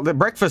right. Well, the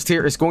breakfast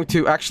here is going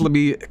to actually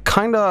be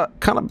kind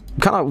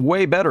of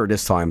way better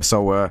this time.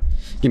 So,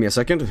 give me a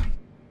second.